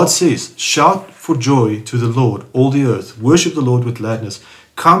 So God says, shout for joy to the Lord, all the earth. Worship the Lord with gladness.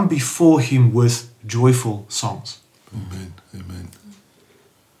 Come before Him with joyful songs. Amen. Amen.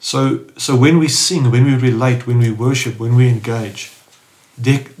 So when we sing, when we relate, when we worship, when we engage,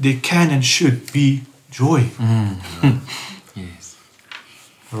 there can and should be joy. Yes.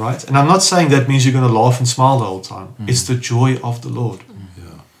 All right? And I'm not saying that means you're going to laugh and smile the whole time. It's the joy of the Lord.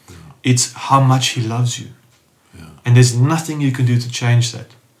 Yeah. Yeah. It's how much He loves you. Yeah. And there's nothing you can do to change that.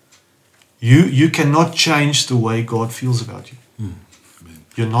 You cannot change the way God feels about you. Amen.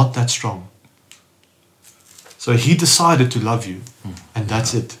 You're not that strong. So He decided to love you, and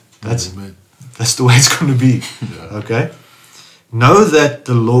that's it. Amen. That's the way it's going to be. Yeah. Okay? Know that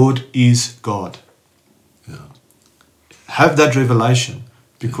the Lord is God. Yeah. Have that revelation,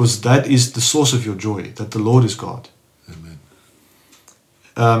 because that is the source of your joy, that the Lord is God. Amen.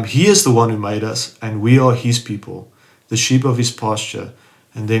 He is the one who made us, and we are His people, the sheep of His pasture.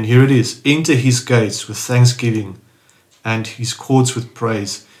 And then here it is, enter His gates with thanksgiving and His courts with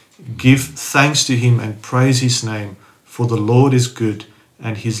praise. Give thanks to Him and praise His name, for the Lord is good,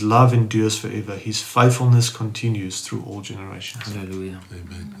 and His love endures forever. His faithfulness continues through all generations. Hallelujah.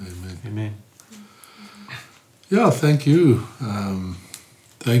 Amen. Amen. Amen. Yeah, thank you.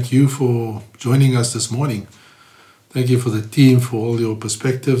 Thank you for joining us this morning. Thank you for the team, for all your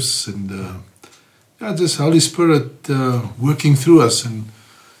perspectives, and just Holy Spirit working through us. And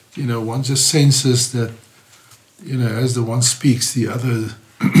one just senses that, as the one speaks, the other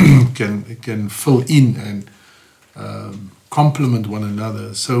can fill in and complement one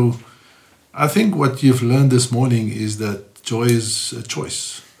another. So I think what you've learned this morning is that joy is a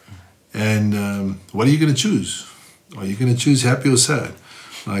choice. And what are you going to choose? Are you going to choose happy or sad?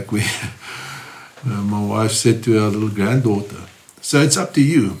 Like my wife said to our little granddaughter. So it's up to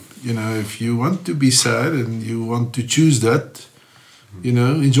you. If you want to be sad and you want to choose that,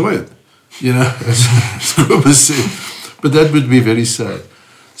 enjoy it. As Cobus said. But that would be very sad.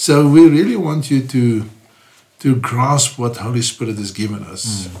 So we really want you to grasp what Holy Spirit has given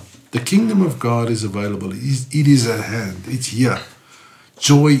us. The kingdom of God is available. It is at hand. It's here.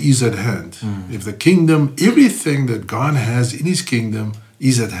 Joy is at hand. If the kingdom, everything that God has in his kingdom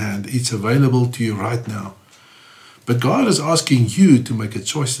is at hand. It's available to you right now. But God is asking you to make a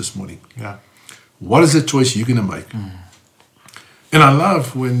choice this morning. Yeah. What is the choice you're going to make? And I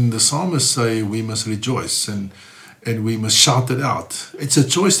love when the psalmists say we must rejoice and we must shout it out. It's a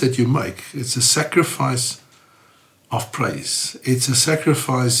choice that you make. It's a sacrifice of praise. It's a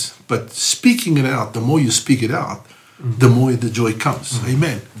sacrifice, but speaking it out, the more you speak it out, the more the joy comes.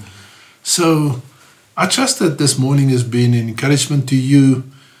 Amen. So I trust that this morning has been an encouragement to you,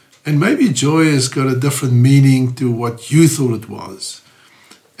 and maybe joy has got a different meaning to what you thought it was.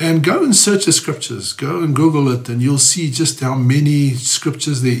 And go and search the scriptures. Go and Google it, and you'll see just how many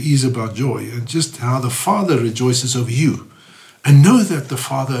scriptures there is about joy, and just how the Father rejoices over you. And know that the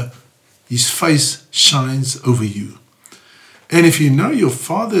Father, his face shines over you. And if you know your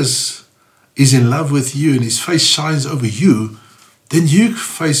Father is in love with you and his face shines over you, then your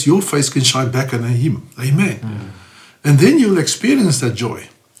face can shine back on him. Amen. And then you'll experience that joy.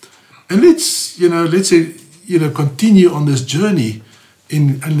 And let's continue on this journey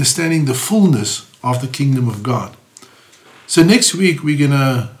in understanding the fullness of the kingdom of God. So next week we're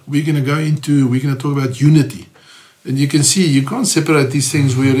gonna talk about unity. And you can see you can't separate these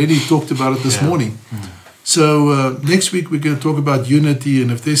things. We already talked about it this morning. So next week we're going to talk about unity,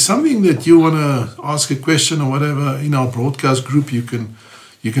 and if there's something that you want to ask a question or whatever in our broadcast group, you can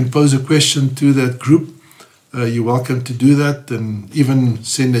pose a question to that group. You're welcome to do that, and even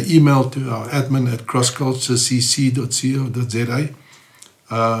send an email to our admin at crossculturecc.co.za.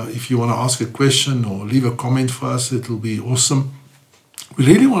 If you want to ask a question or leave a comment for us, it will be awesome. We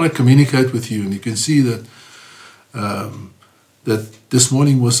really want to communicate with you, and you can see that that this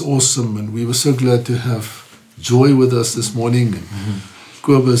morning was awesome, and we were so glad to have Joy with us this morning, and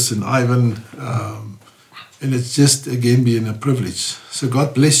Cobus and Ivan, and it's just again been a privilege. So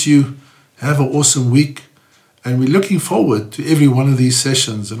God bless you. Have an awesome week, and we're looking forward to every one of these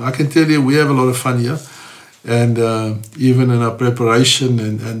sessions. And I can tell you, we have a lot of fun here, and even in our preparation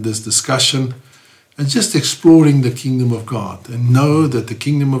and this discussion, and just exploring the kingdom of God, and know that the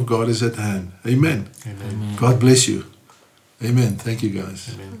kingdom of God is at hand. Amen. Amen. God bless you. Amen. Thank you, guys.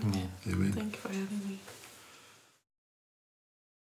 Amen. Amen. Thank you for having me.